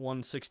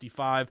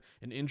 -165,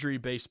 an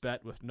injury-based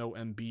bet with no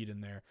Embiid in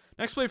there.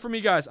 Next play for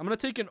me, guys, I'm going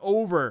to take an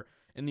over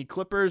in the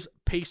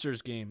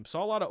Clippers-Pacers game.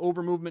 Saw a lot of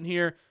over movement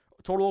here.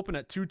 Total open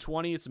at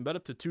 220. It's been bet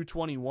up to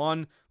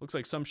 221. Looks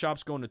like some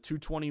shops going to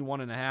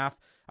 221.5.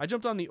 I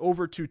jumped on the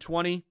over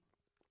 220.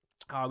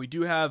 We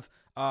do have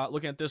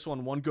Looking at this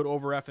one good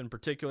over F in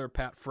particular,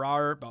 Pat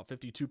Frauer, about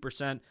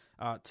 52%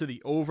 to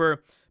the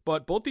over.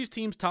 But both these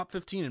teams top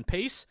 15 in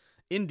pace.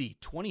 Indy,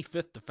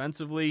 25th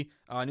defensively.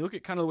 And you look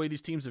at kind of the way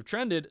these teams have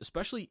trended,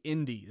 especially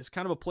Indy. It's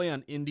kind of a play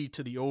on Indy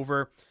to the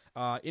over.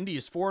 Indy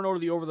is 4-0 to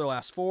the over their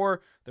last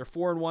 4. They're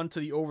 4-1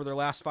 to the over their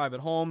last 5 at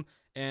home.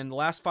 And the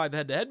last 5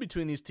 head-to-head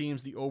between these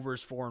teams, the over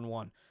is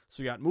 4-1.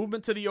 So we got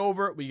movement to the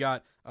over. We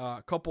got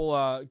a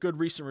couple good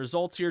recent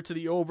results here to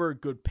the over.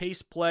 Good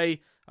pace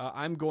play.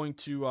 I'm going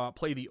to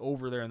play the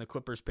over there in the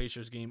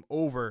Clippers-Pacers game.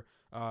 Over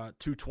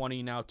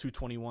 220, now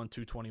 221,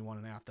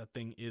 221.5. That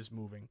thing is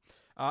moving.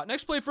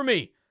 Next play for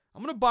me.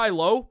 I'm going to buy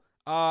low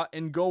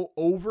and go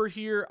over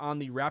here on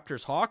the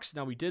Raptors-Hawks.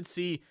 Now, we did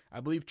see,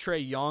 I believe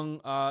Trae Young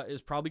is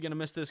probably going to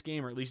miss this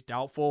game, or at least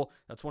doubtful.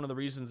 That's one of the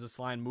reasons this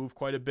line moved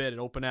quite a bit. It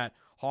opened at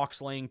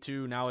Hawks laying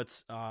 2. Now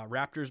it's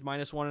Raptors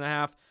minus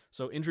 1.5.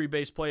 So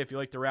injury-based play, if you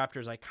like the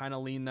Raptors, I kind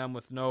of lean them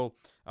with no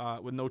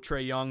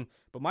Trae Young.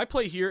 But my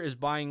play here is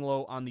buying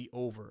low on the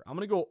over. I'm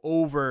going to go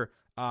over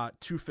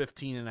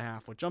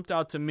 215.5. What jumped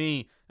out to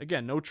me,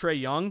 again, no Trae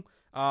Young,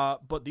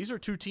 but these are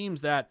two teams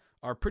that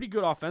are pretty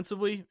good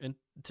offensively, in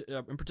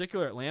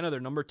particular Atlanta, their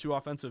number 2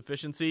 offensive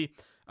efficiency,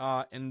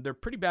 and they're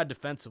pretty bad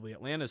defensively.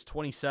 Atlanta is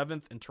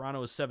 27th and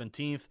Toronto is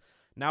 17th.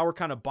 Now we're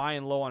kind of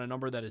buying low on a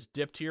number that has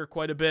dipped here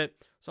quite a bit.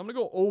 So I'm going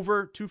to go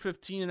over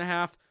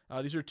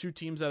 215.5. These are two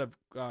teams that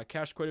have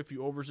cashed quite a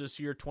few overs this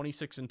year,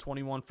 26 and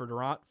 21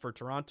 for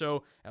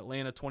Toronto,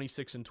 Atlanta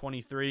 26 and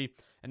 23.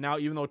 And now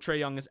even though Trae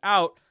Young is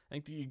out, I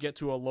think that you get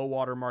to a low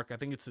water mark. I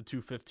think it's the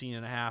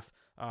 215.5.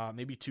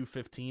 Maybe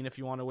 215 if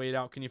you want to wait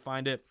out. Can you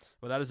find it?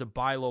 Well, that is a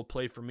buy low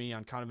play for me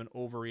on kind of an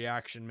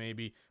overreaction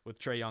maybe with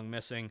Trae Young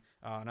missing.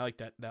 And I like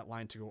that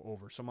line to go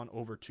over. So I'm on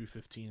over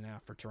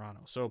 215.5 for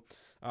Toronto. So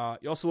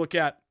you also look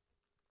at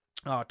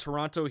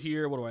Toronto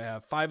here. What do I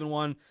have?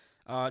 5-1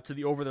 to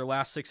the over their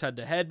last 6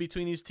 head-to-head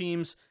between these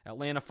teams.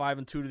 Atlanta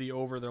 5-2 to the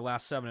over their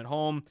last 7 at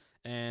home.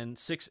 And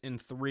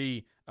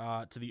 6-3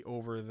 to the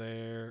over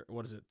there.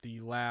 What is it? The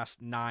last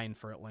 9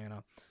 for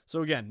Atlanta.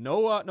 So again,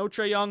 no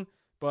Trae Young.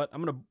 But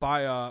I'm going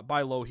to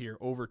buy low here,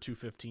 over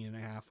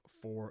 215.5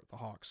 for the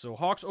Hawks. So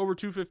Hawks over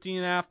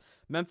 215.5,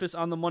 Memphis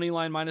on the money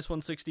line, minus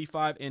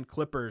 165, and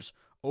Clippers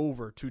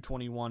over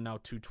 221, now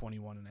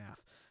 221.5.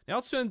 Now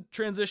let's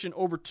transition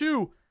over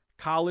to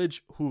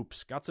college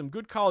hoops. Got some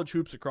good college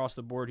hoops across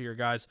the board here,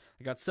 guys.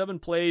 I got 7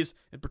 plays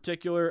in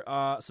particular,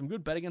 some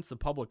good bet against the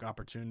public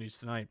opportunities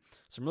tonight.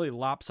 Some really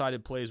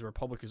lopsided plays where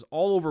public is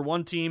all over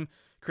one team,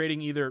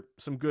 creating either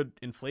some good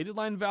inflated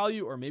line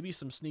value or maybe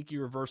some sneaky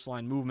reverse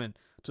line movement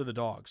to the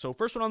dog. So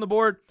first one on the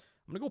board,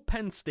 I'm going to go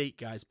Penn State,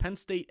 guys. Penn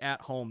State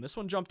at home. This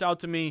one jumped out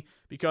to me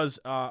because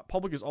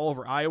public is all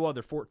over Iowa.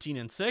 They're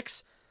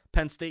 14-6.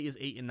 Penn State is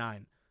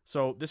 8-9.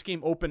 So this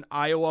game opened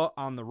Iowa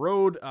on the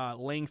road,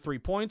 laying 3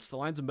 points. The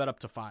line's been bet up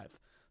to 5.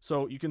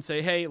 So you can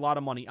say, hey, a lot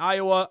of money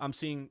Iowa. I'm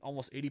seeing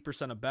almost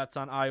 80% of bets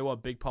on Iowa,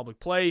 big public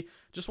play.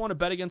 Just want to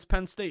bet against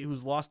Penn State,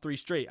 who's lost 3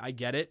 straight. I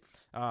get it.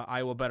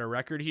 Iowa better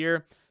record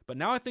here. But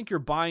now I think you're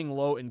buying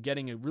low and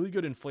getting a really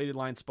good inflated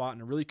line spot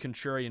and a really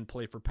contrarian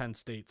play for Penn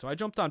State. So I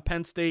jumped on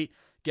Penn State,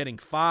 getting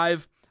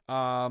 5.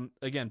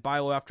 Again, buy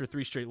low after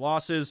 3 straight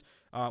losses.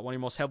 One of your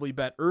most heavily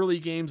bet early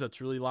games that's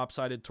really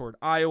lopsided toward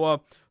Iowa.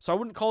 So I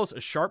wouldn't call this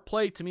a sharp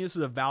play. To me, this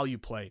is a value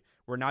play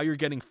where now you're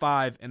getting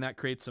 5 and that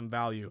creates some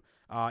value.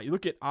 You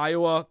look at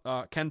Iowa,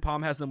 Ken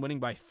Pom has them winning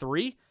by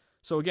 3.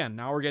 So again,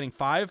 now we're getting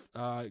 5.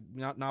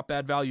 Not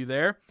bad value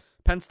there.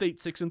 Penn State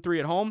 6-3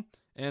 at home.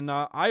 And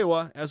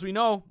Iowa, as we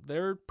know,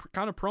 they're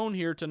kind of prone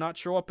here to not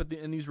show up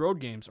in these road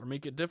games or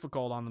make it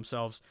difficult on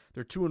themselves.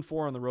 They're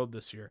 2-4 on the road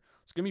this year.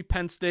 It's going to be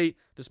Penn State.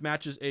 This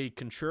match is a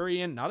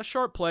contrarian, not a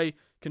sharp play,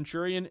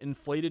 contrarian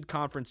inflated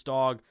conference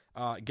dog,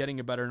 getting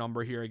a better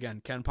number here. Again,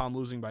 Ken Pom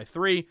losing by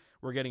 3.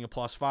 We're getting a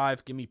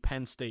 +5. Give me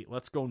Penn State.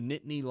 Let's go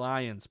Nittany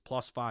Lions,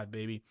 +5,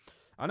 baby.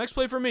 Next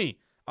play for me,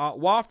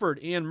 Wofford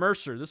and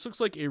Mercer. This looks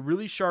like a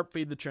really sharp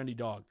fade the trendy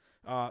dog.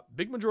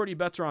 Big majority of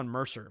bets are on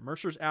Mercer.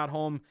 Mercer's at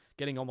home,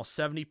 getting almost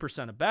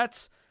 70% of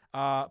bets.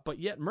 But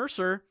yet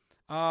Mercer,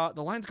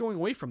 the line's going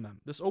away from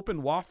them. This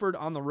opened Wofford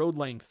on the road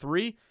laying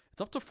 3.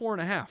 It's up to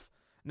 4.5.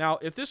 Now,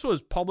 if this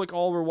was public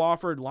all over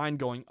Wofford, line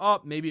going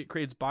up, maybe it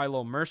creates buy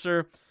low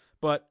Mercer.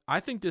 But I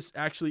think this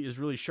actually is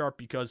really sharp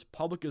because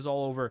public is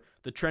all over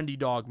the trendy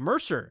dog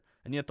Mercer,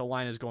 and yet the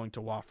line is going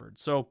to Wofford.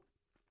 So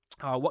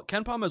what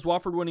Ken Pom has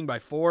Wofford winning by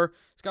 4.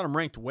 He's got them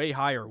ranked way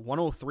higher,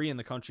 103 in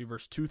the country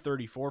versus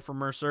 234 for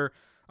Mercer.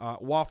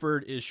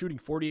 Wofford is shooting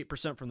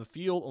 48% from the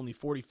field, only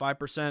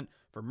 45%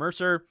 for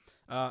Mercer.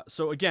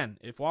 So again,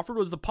 if Wofford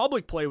was the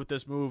public play with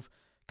this move,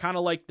 kind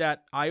of like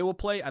that Iowa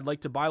play, I'd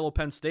like to buy low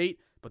Penn State,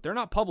 but they're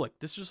not public.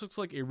 This just looks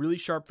like a really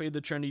sharp fade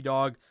the trendy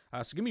dog.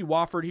 So give me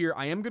Wofford here.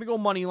 I am going to go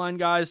money line,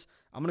 guys.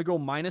 I'm going to go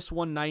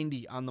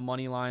 -190 on the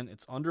money line.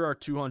 It's under our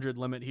 200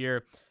 limit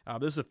here.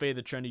 This is a fade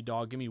the trendy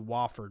dog. Give me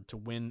Wofford to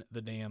win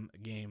the damn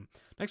game.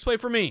 Next play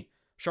for me.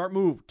 Sharp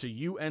move to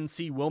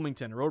UNC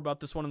Wilmington. I wrote about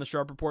this one in the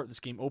Sharp Report. This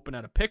game opened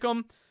at a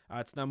pick'em.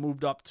 It's now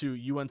moved up to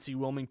UNC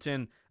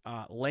Wilmington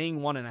laying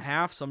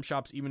 1.5. Some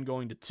shops even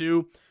going to 2.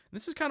 And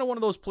this is kind of one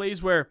of those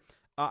plays where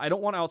I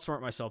don't want to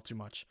outsmart myself too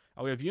much.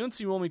 We have UNC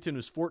Wilmington,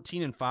 who's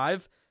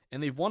 14-5,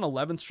 and they've won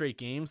 11 straight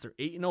games. They're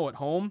 8-0 at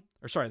home.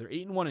 They're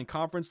 8-1 in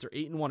conference. They're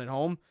 8-1 at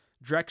home.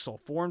 Drexel,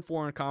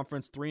 4-4 in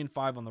conference,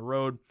 3-5 on the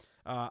road.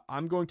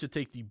 I'm going to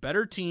take the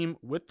better team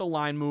with the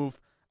line move,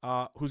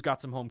 who's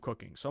got some home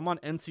cooking. So I'm on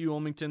NC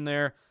Wilmington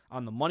there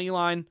on the money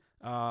line.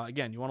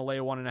 Again, you want to lay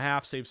a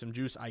 1.5, save some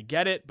juice. I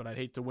get it, but I'd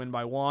hate to win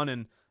by 1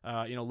 and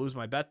lose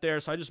my bet there.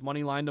 So I just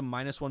money lined them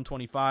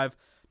 -125.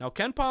 Now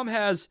KenPom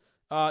has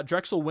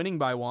Drexel winning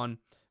by 1,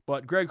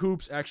 but Greg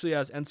Hoops actually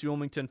has NC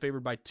Wilmington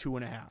favored by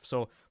 2.5.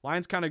 So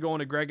Lions kind of going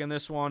to Greg in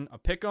this one. A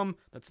pick'em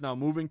that's now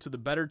moving to the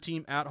better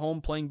team at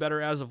home, playing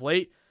better as of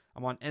late.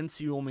 I'm on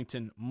NC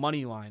Wilmington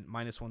money line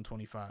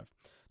 -125.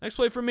 Next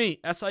play for me,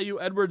 SIU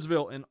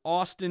Edwardsville and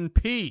Austin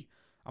P.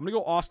 I'm going to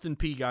go Austin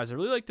P, guys. I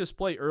really like this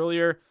play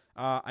earlier.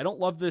 I don't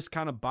love this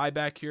kind of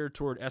buyback here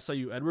toward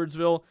SIU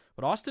Edwardsville,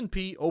 but Austin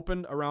P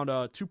opened around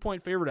a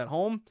 2-point favorite at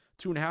home,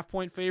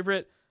 2.5-point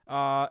favorite.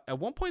 At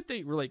one point,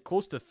 they were like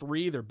close to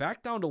 3. They're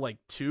back down to like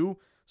 2.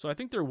 So I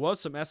think there was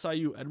some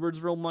SIU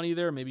Edwardsville money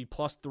there, maybe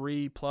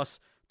 +3,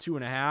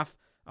 +2.5.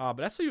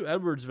 But SIU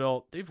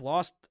Edwardsville, they've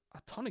lost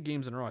a ton of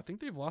games in a row. I think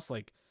they've lost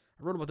I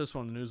wrote about this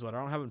one in the newsletter.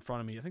 I don't have it in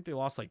front of me. I think they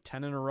lost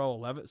 10 in a row,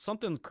 11,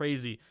 something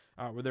crazy,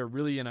 where they're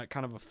really in a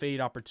kind of a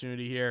fade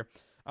opportunity here.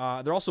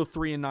 They're also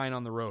 3-9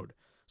 on the road.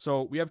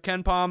 So we have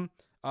KenPom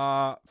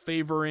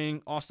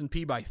favoring Austin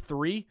P by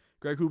 3.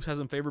 Greg Hoops has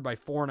them favored by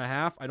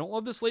 4.5. I don't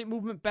love this late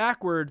movement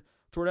backward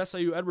toward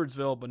SIU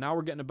Edwardsville, but now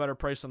we're getting a better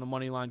price on the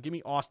money line. Give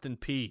me Austin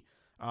P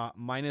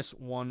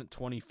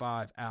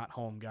 -125 at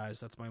home, guys.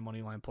 That's my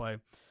money line play.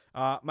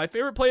 My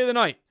favorite play of the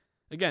night.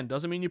 Again,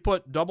 doesn't mean you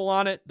put double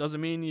on it.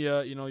 Doesn't mean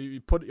you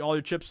put all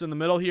your chips in the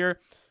middle here.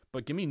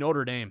 But give me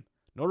Notre Dame.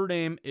 Notre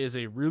Dame is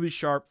a really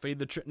sharp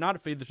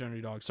not fade the Trinity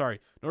dog. Sorry,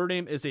 Notre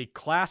Dame is a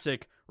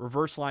classic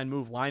reverse line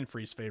move line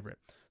freeze favorite.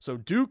 So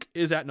Duke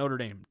is at Notre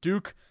Dame.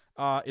 Duke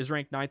is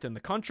ranked 9th in the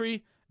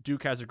country.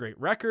 Duke has a great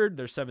record.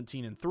 They're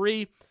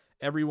 17-3.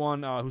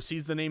 Everyone who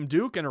sees the name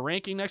Duke and a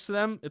ranking next to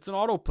them, it's an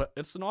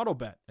auto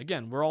bet.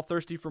 Again, we're all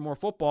thirsty for more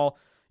football.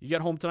 You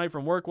get home tonight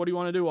from work, what do you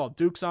want to do? Well,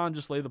 Duke's on,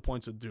 just lay the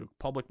points with Duke.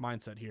 Public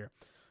mindset here.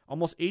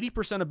 Almost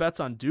 80% of bets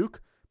on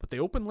Duke, but they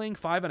open laying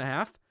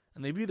 5.5,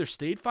 and they've either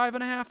stayed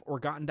 5.5 or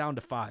gotten down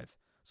to 5.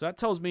 So that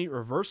tells me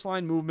reverse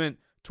line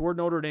movement toward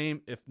Notre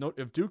Dame. If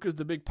Duke is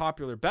the big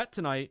popular bet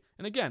tonight,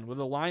 and again with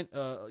a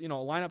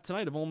lineup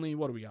tonight of only,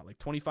 what do we got,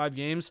 25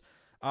 games?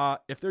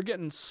 If they're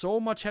getting so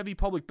much heavy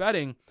public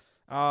betting,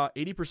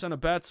 80% of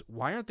bets,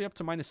 why aren't they up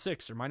to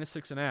 -6 or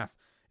 -6.5?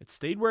 It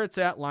stayed where it's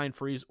at, line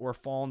freeze, or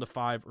fallen to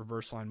 5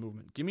 reverse line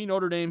movement. Give me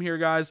Notre Dame here,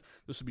 guys.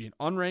 This would be an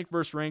unranked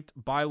versus ranked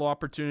buy low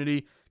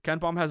opportunity.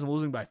 KenPom has them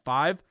losing by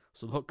 5,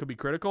 so the hook could be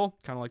critical,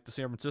 kind of like the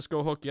San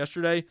Francisco hook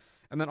yesterday.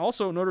 And then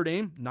also Notre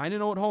Dame,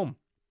 9-0 at home.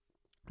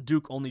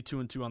 Duke only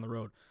 2-2 on the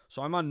road.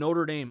 So I'm on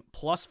Notre Dame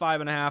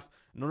 +5.5.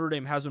 Notre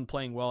Dame has been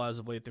playing well as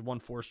of late. They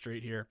won 4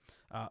 straight here.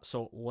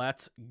 So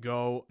let's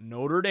go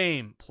Notre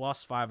Dame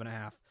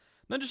 +5.5.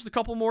 Then just a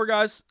couple more,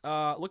 guys.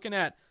 Looking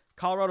at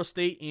Colorado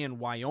State and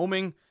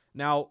Wyoming.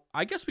 Now,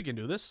 I guess we can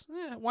do this.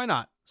 Why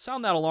not?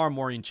 Sound that alarm,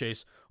 Maureen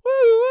Chase. Woo,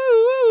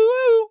 woo, woo,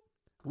 woo.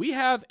 We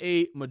have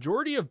a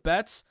majority of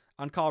bets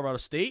on Colorado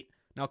State.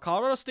 Now,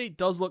 Colorado State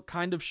does look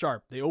kind of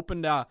sharp. They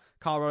opened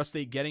Colorado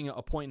State getting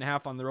a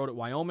 1.5 on the road at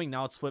Wyoming.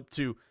 Now it's flipped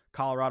to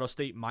Colorado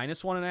State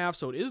 -1.5.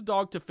 So it is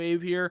dog to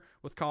fave here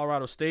with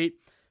Colorado State.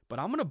 But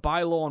I'm going to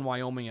buy low on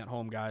Wyoming at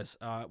home, guys.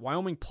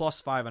 Wyoming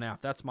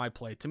 +5.5. That's my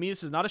play. To me,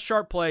 this is not a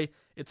sharp play.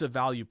 It's a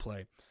value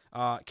play.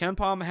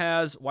 KenPom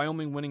has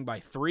Wyoming winning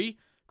by 3.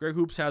 Greg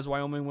Hoops has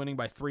Wyoming winning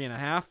by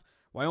 3.5.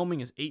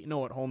 Wyoming is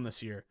 8-0 at home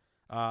this year.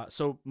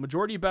 So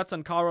majority of bets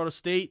on Colorado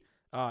State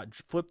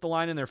flip the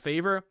line in their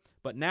favor.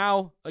 But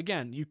now,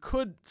 again, you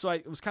could. So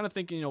I was kind of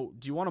thinking,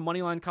 do you want to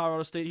money line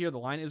Colorado State here? The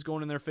line is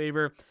going in their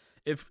favor.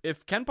 If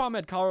KenPom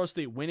had Colorado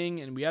State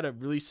winning and we had a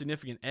really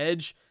significant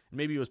edge, and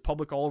maybe it was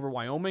public all over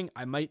Wyoming,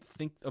 I might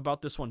think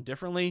about this one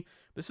differently.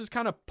 This is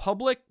kind of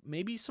public,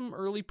 maybe some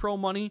early pro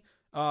money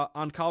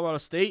on Colorado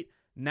State.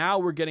 Now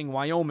we're getting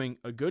Wyoming,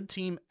 a good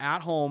team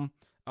at home,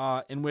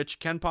 in which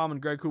KenPom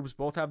and Greg Hoops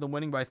both have them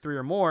winning by 3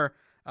 or more.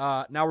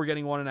 Now we're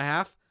getting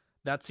 1.5.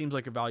 That seems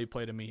like a value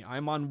play to me.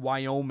 I'm on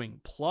Wyoming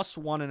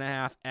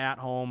 +1.5 at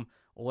home.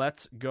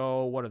 Let's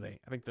go. What are they?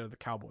 I think they're the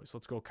Cowboys.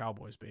 Let's go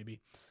Cowboys, baby.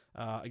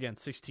 Again,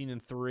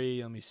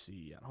 16-3. Let me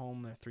see. At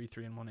home, they're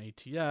 3-1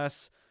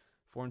 ATS,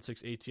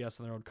 4-6 ATS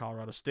on the road.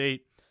 Colorado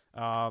State.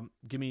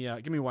 Give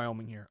me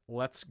Wyoming here.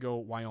 Let's go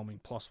Wyoming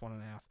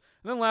 +1.5.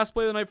 And then last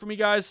play of the night for me,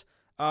 guys.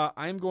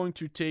 I'm going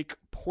to take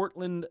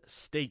Portland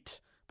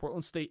State.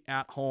 Portland State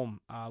at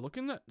home.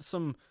 Looking at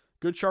some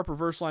good sharp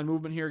reverse line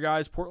movement here,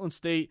 guys. Portland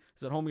State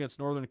is at home against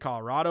Northern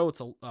Colorado.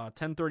 It's a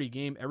 10:30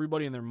 game.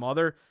 Everybody and their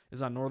mother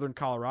is on Northern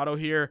Colorado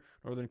here.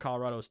 Northern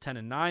Colorado is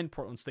 10-9.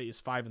 Portland State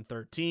is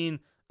 5-13.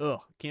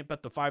 Can't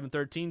bet the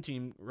 5-13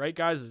 team, right,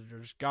 guys? They're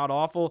just god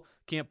awful.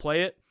 Can't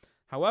play it.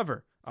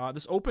 However,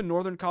 this open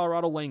Northern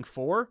Colorado laying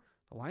 4.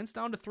 The line's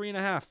down to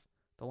 3.5.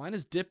 The line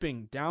is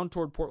dipping down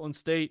toward Portland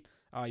State.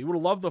 You would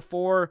have loved the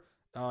 4.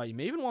 You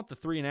may even want the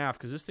 3.5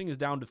 because this thing is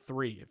down to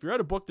 3. If you're at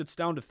a book that's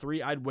down to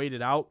 3, I'd wait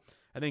it out.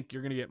 I think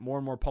you're going to get more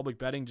and more public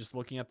betting just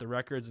looking at the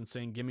records and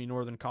saying, give me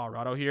Northern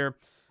Colorado here.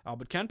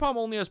 But KenPom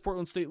only has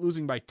Portland State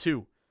losing by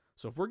 2.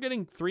 So if we're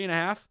getting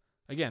 3.5,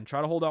 again,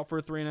 try to hold out for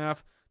a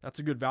 3.5. That's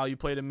a good value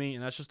play to me,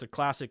 and that's just a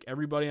classic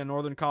everybody on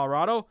Northern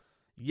Colorado,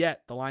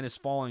 yet the line is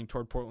falling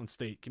toward Portland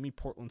State. Give me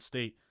Portland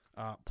State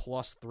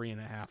plus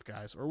 3.5,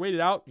 guys. Or wait it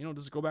out.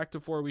 Does it go back to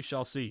 4? We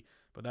shall see.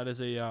 But that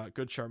is a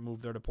good sharp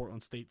move there to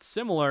Portland State,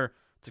 similar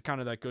to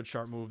kind of that good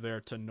sharp move there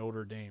to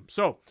Notre Dame.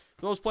 So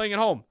for those playing at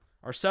home,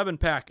 our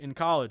 7-pack in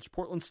college,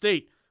 Portland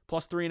State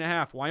plus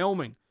 3.5,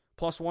 Wyoming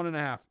plus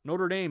 1.5,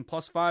 Notre Dame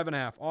plus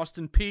 5.5,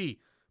 Austin P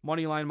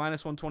money line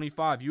minus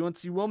 125, UNC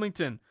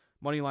Wilmington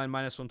money line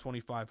minus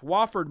 125,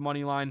 Wofford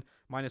money line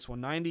minus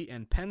 190,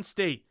 and Penn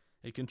State,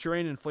 a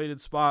contrarian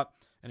inflated spot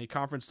and a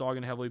conference dog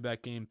in a heavily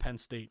bet game, Penn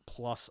State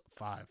plus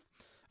 5.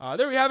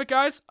 There we have it,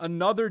 guys.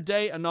 Another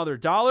day, another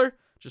dollar.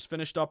 Just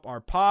finished up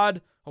our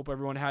pod. Hope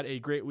everyone had a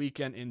great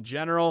weekend in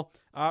general.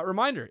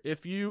 Reminder,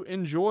 if you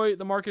enjoy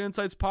the Market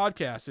Insights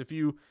podcast, if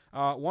you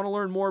want to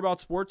learn more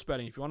about sports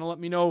betting, if you want to let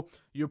me know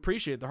you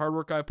appreciate the hard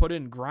work I put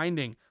in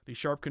grinding the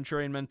sharp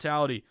contrarian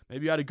mentality,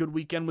 maybe you had a good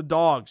weekend with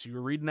dogs, you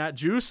were reading that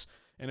juice,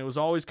 and it was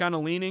always kind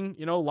of leaning,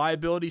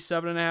 liability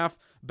 7.5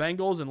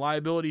 Bengals and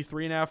liability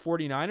 3.5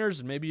 49ers,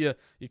 and maybe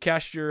you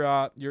cashed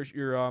your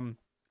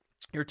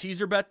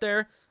teaser bet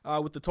there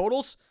with the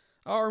totals,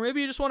 or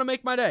maybe you just want to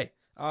make my day.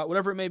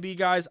 Whatever it may be,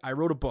 guys, I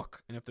wrote a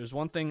book. And if there's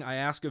one thing I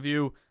ask of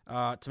you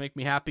to make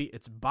me happy,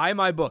 it's buy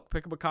my book.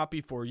 Pick up a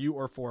copy for you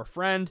or for a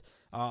friend,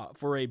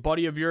 for a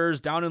buddy of yours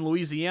down in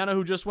Louisiana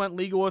who just went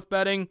legal with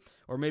betting,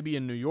 or maybe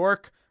in New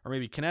York, or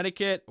maybe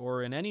Connecticut,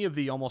 or in any of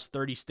the almost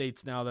 30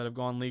 states now that have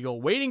gone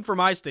legal, waiting for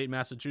my state,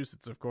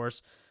 Massachusetts, of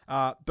course.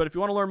 But if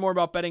you want to learn more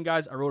about betting,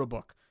 guys, I wrote a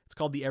book. It's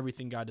called The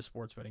Everything Guide to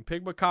Sports Betting.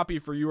 Pick up a copy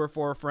for you or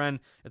for a friend.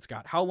 It's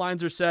got how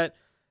lines are set,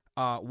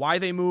 why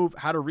they move,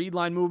 how to read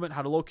line movement,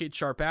 how to locate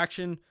sharp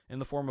action in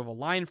the form of a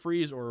line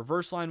freeze or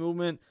reverse line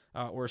movement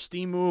or a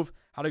steam move,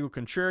 how to go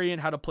contrarian,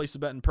 how to place a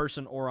bet in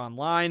person or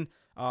online.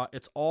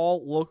 It's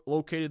all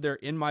located there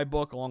in my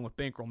book, along with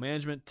bankroll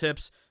management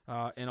tips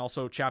and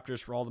also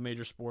chapters for all the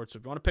major sports. So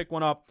if you want to pick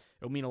one up,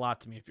 it'll mean a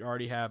lot to me. If you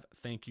already have,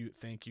 thank you,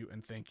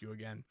 and thank you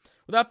again.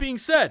 With that being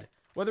said,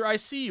 whether I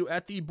see you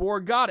at the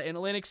Borgata in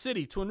Atlantic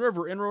City, Twin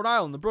River in Rhode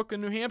Island, the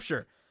Brooklyn, New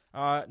Hampshire,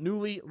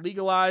 newly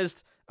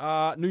legalized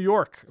New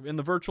York in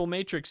the virtual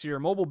matrix here,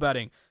 mobile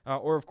betting,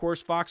 or of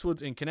course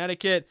Foxwoods in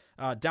Connecticut,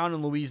 down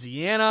in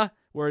Louisiana,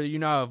 where you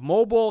now have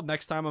mobile.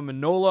 Next time I'm in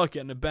NOLA,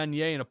 getting a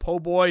beignet and a po'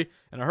 boy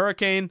and a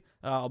hurricane,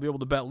 I'll be able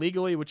to bet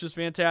legally, which is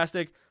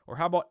fantastic. Or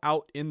how about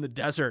out in the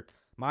desert?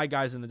 My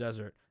guys in the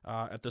desert,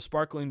 at the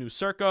sparkling new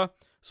Circa,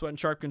 Sweat and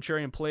Sharp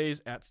Contrarian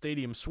plays at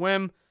Stadium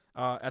Swim,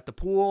 at the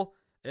pool,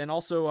 and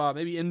also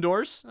maybe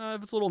indoors.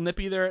 If it's a little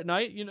nippy there at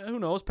night, who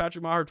knows?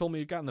 Patrick Maher told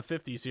me it got in the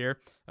 50s here.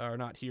 Or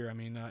not here, I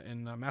mean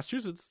in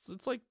Massachusetts,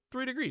 it's like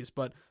 3 degrees.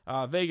 But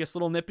Vegas,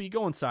 little nippy,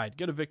 go inside.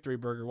 Get a Victory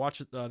Burger.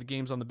 Watch the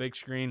games on the big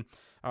screen.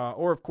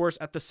 Or, of course,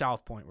 at the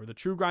South Point, where the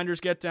true grinders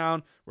get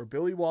down, where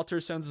Billy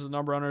Walters sends his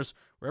number runners,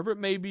 wherever it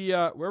may be,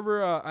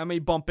 wherever I may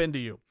bump into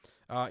you.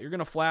 You're going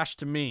to flash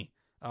to me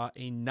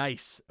a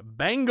nice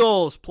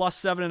Bengals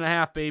plus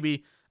 7.5,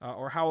 baby.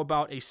 Or how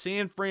about a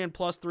San Fran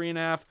plus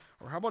 3.5?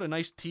 Or how about a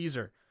nice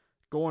teaser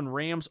going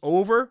Rams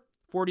over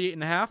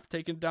 48.5,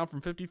 taking it down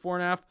from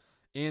 54.5,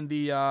 and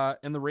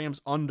the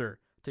Rams under,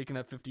 taking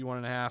that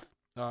 51.5.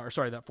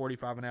 That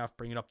 45.5,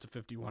 bring it up to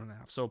 51.5.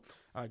 So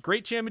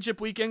great championship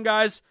weekend,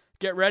 guys.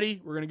 Get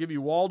ready. We're going to give you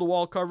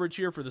wall-to-wall coverage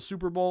here for the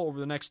Super Bowl over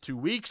the next 2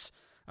 weeks.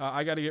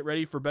 I got to get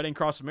ready for Betting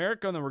Across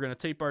America, and then we're going to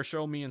tape our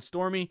show, me and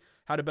Stormy,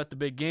 how to bet the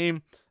big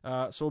game.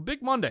 So a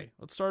big Monday.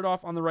 Let's start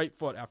off on the right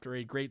foot after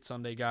a great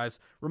Sunday, guys.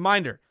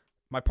 Reminder,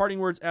 my parting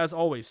words as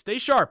always, stay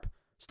sharp,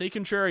 stay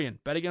contrarian,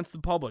 bet against the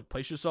public,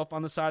 place yourself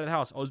on the side of the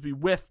house, always be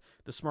with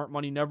the smart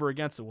money, never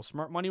against it. Will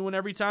smart money win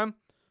every time?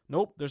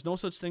 Nope, there's no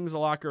such thing as a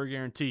lock or a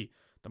guarantee.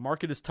 The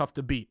market is tough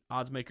to beat.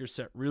 Odds makers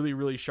set really,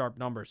 really sharp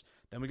numbers.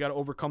 Then we got to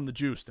overcome the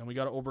juice. Then we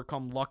got to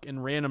overcome luck and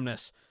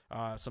randomness.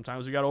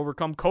 Sometimes we got to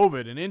overcome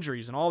COVID and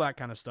injuries and all that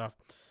kind of stuff.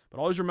 But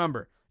always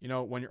remember,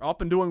 when you're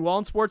up and doing well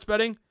in sports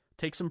betting,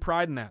 take some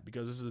pride in that,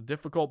 because this is a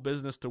difficult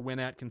business to win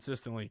at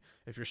consistently.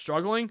 If you're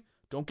struggling,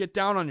 don't get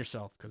down on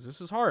yourself, because this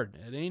is hard.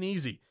 It ain't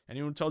easy.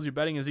 Anyone who tells you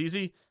betting is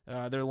easy,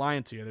 they're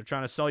lying to you. They're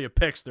trying to sell you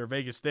picks. They're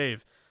Vegas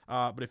Dave.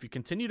 But if you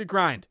continue to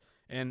grind,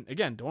 and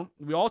again,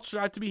 we all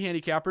strive to be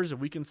handicappers. If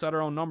we can set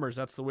our own numbers,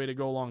 that's the way to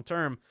go long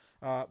term.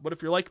 But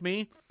if you're like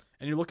me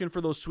and you're looking for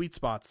those sweet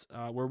spots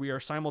where we are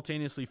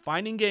simultaneously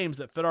finding games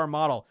that fit our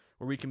model,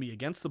 where we can be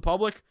against the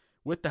public,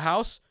 with the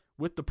house,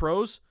 with the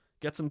pros,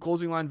 get some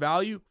closing line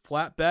value,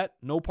 flat bet,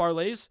 no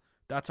parlays,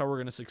 that's how we're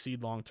going to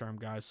succeed long term,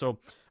 guys. So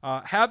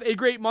have a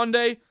great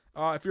Monday.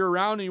 If you're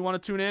around and you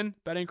want to tune in,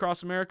 Betting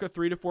Across America,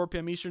 3 to 4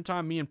 p.m. Eastern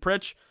time, me and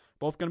Pritch,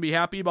 both going to be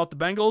happy about the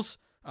Bengals.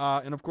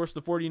 And, of course,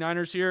 the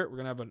 49ers here. We're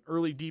going to have an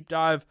early deep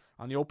dive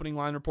on the opening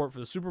line report for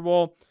the Super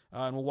Bowl,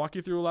 and we'll walk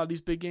you through a lot of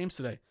these big games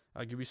today.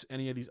 give you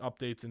any of these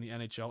updates in the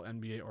NHL,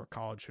 NBA, or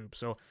college hoops.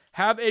 So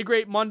have a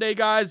great Monday,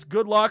 guys.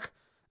 Good luck.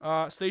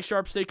 Stay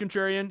sharp, stay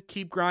contrarian,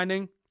 keep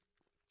grinding.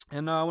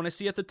 And when I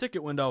see you at the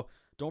ticket window,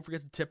 don't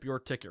forget to tip your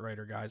ticket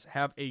writer, guys.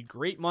 Have a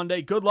great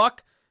Monday. Good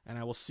luck, and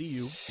I will see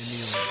you in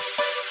the arena.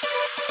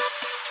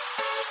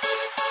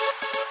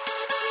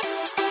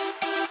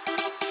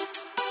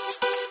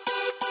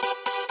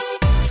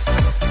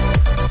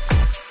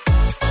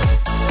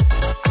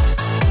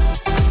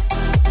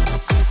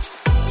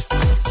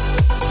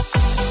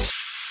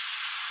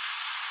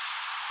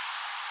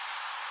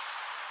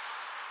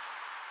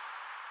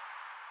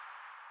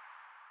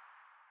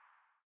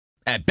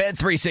 At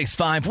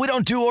Bet365, we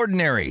don't do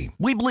ordinary.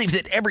 We believe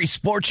that every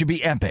sport should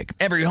be epic.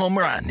 Every home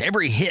run,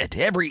 every hit,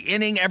 every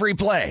inning, every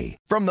play.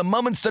 From the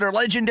moments that are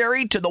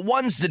legendary to the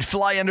ones that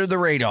fly under the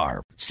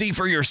radar. See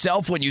for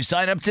yourself when you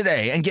sign up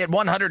today and get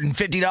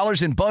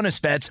 $150 in bonus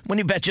bets when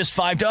you bet just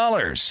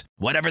 $5.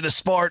 Whatever the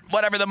sport,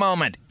 whatever the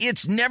moment,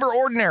 it's never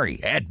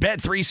ordinary at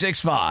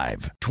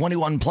Bet365.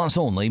 21 plus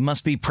only.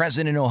 Must be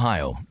present in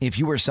Ohio. If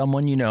you or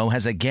someone you know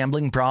has a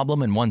gambling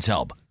problem and wants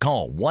help,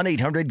 call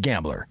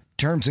 1-800-GAMBLER.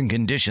 Terms and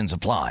conditions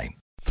apply.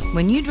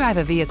 When you drive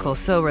a vehicle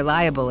so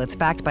reliable it's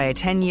backed by a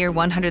 10-year,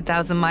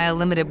 100,000-mile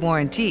limited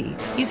warranty,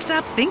 you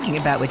stop thinking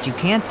about what you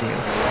can't do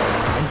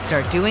and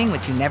start doing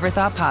what you never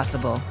thought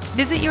possible.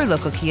 Visit your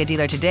local Kia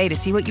dealer today to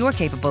see what you're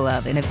capable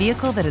of in a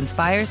vehicle that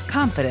inspires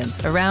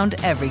confidence around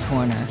every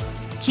corner.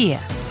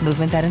 Kia,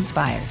 movement that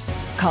inspires.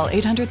 Call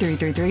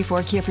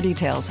 800-333-4KIA for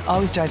details.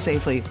 Always drive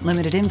safely.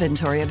 Limited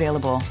inventory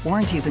available.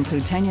 Warranties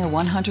include 10-year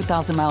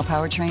 100,000-mile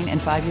powertrain and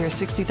 5-year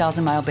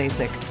 60,000-mile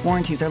basic.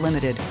 Warranties are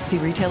limited. See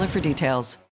retailer for details.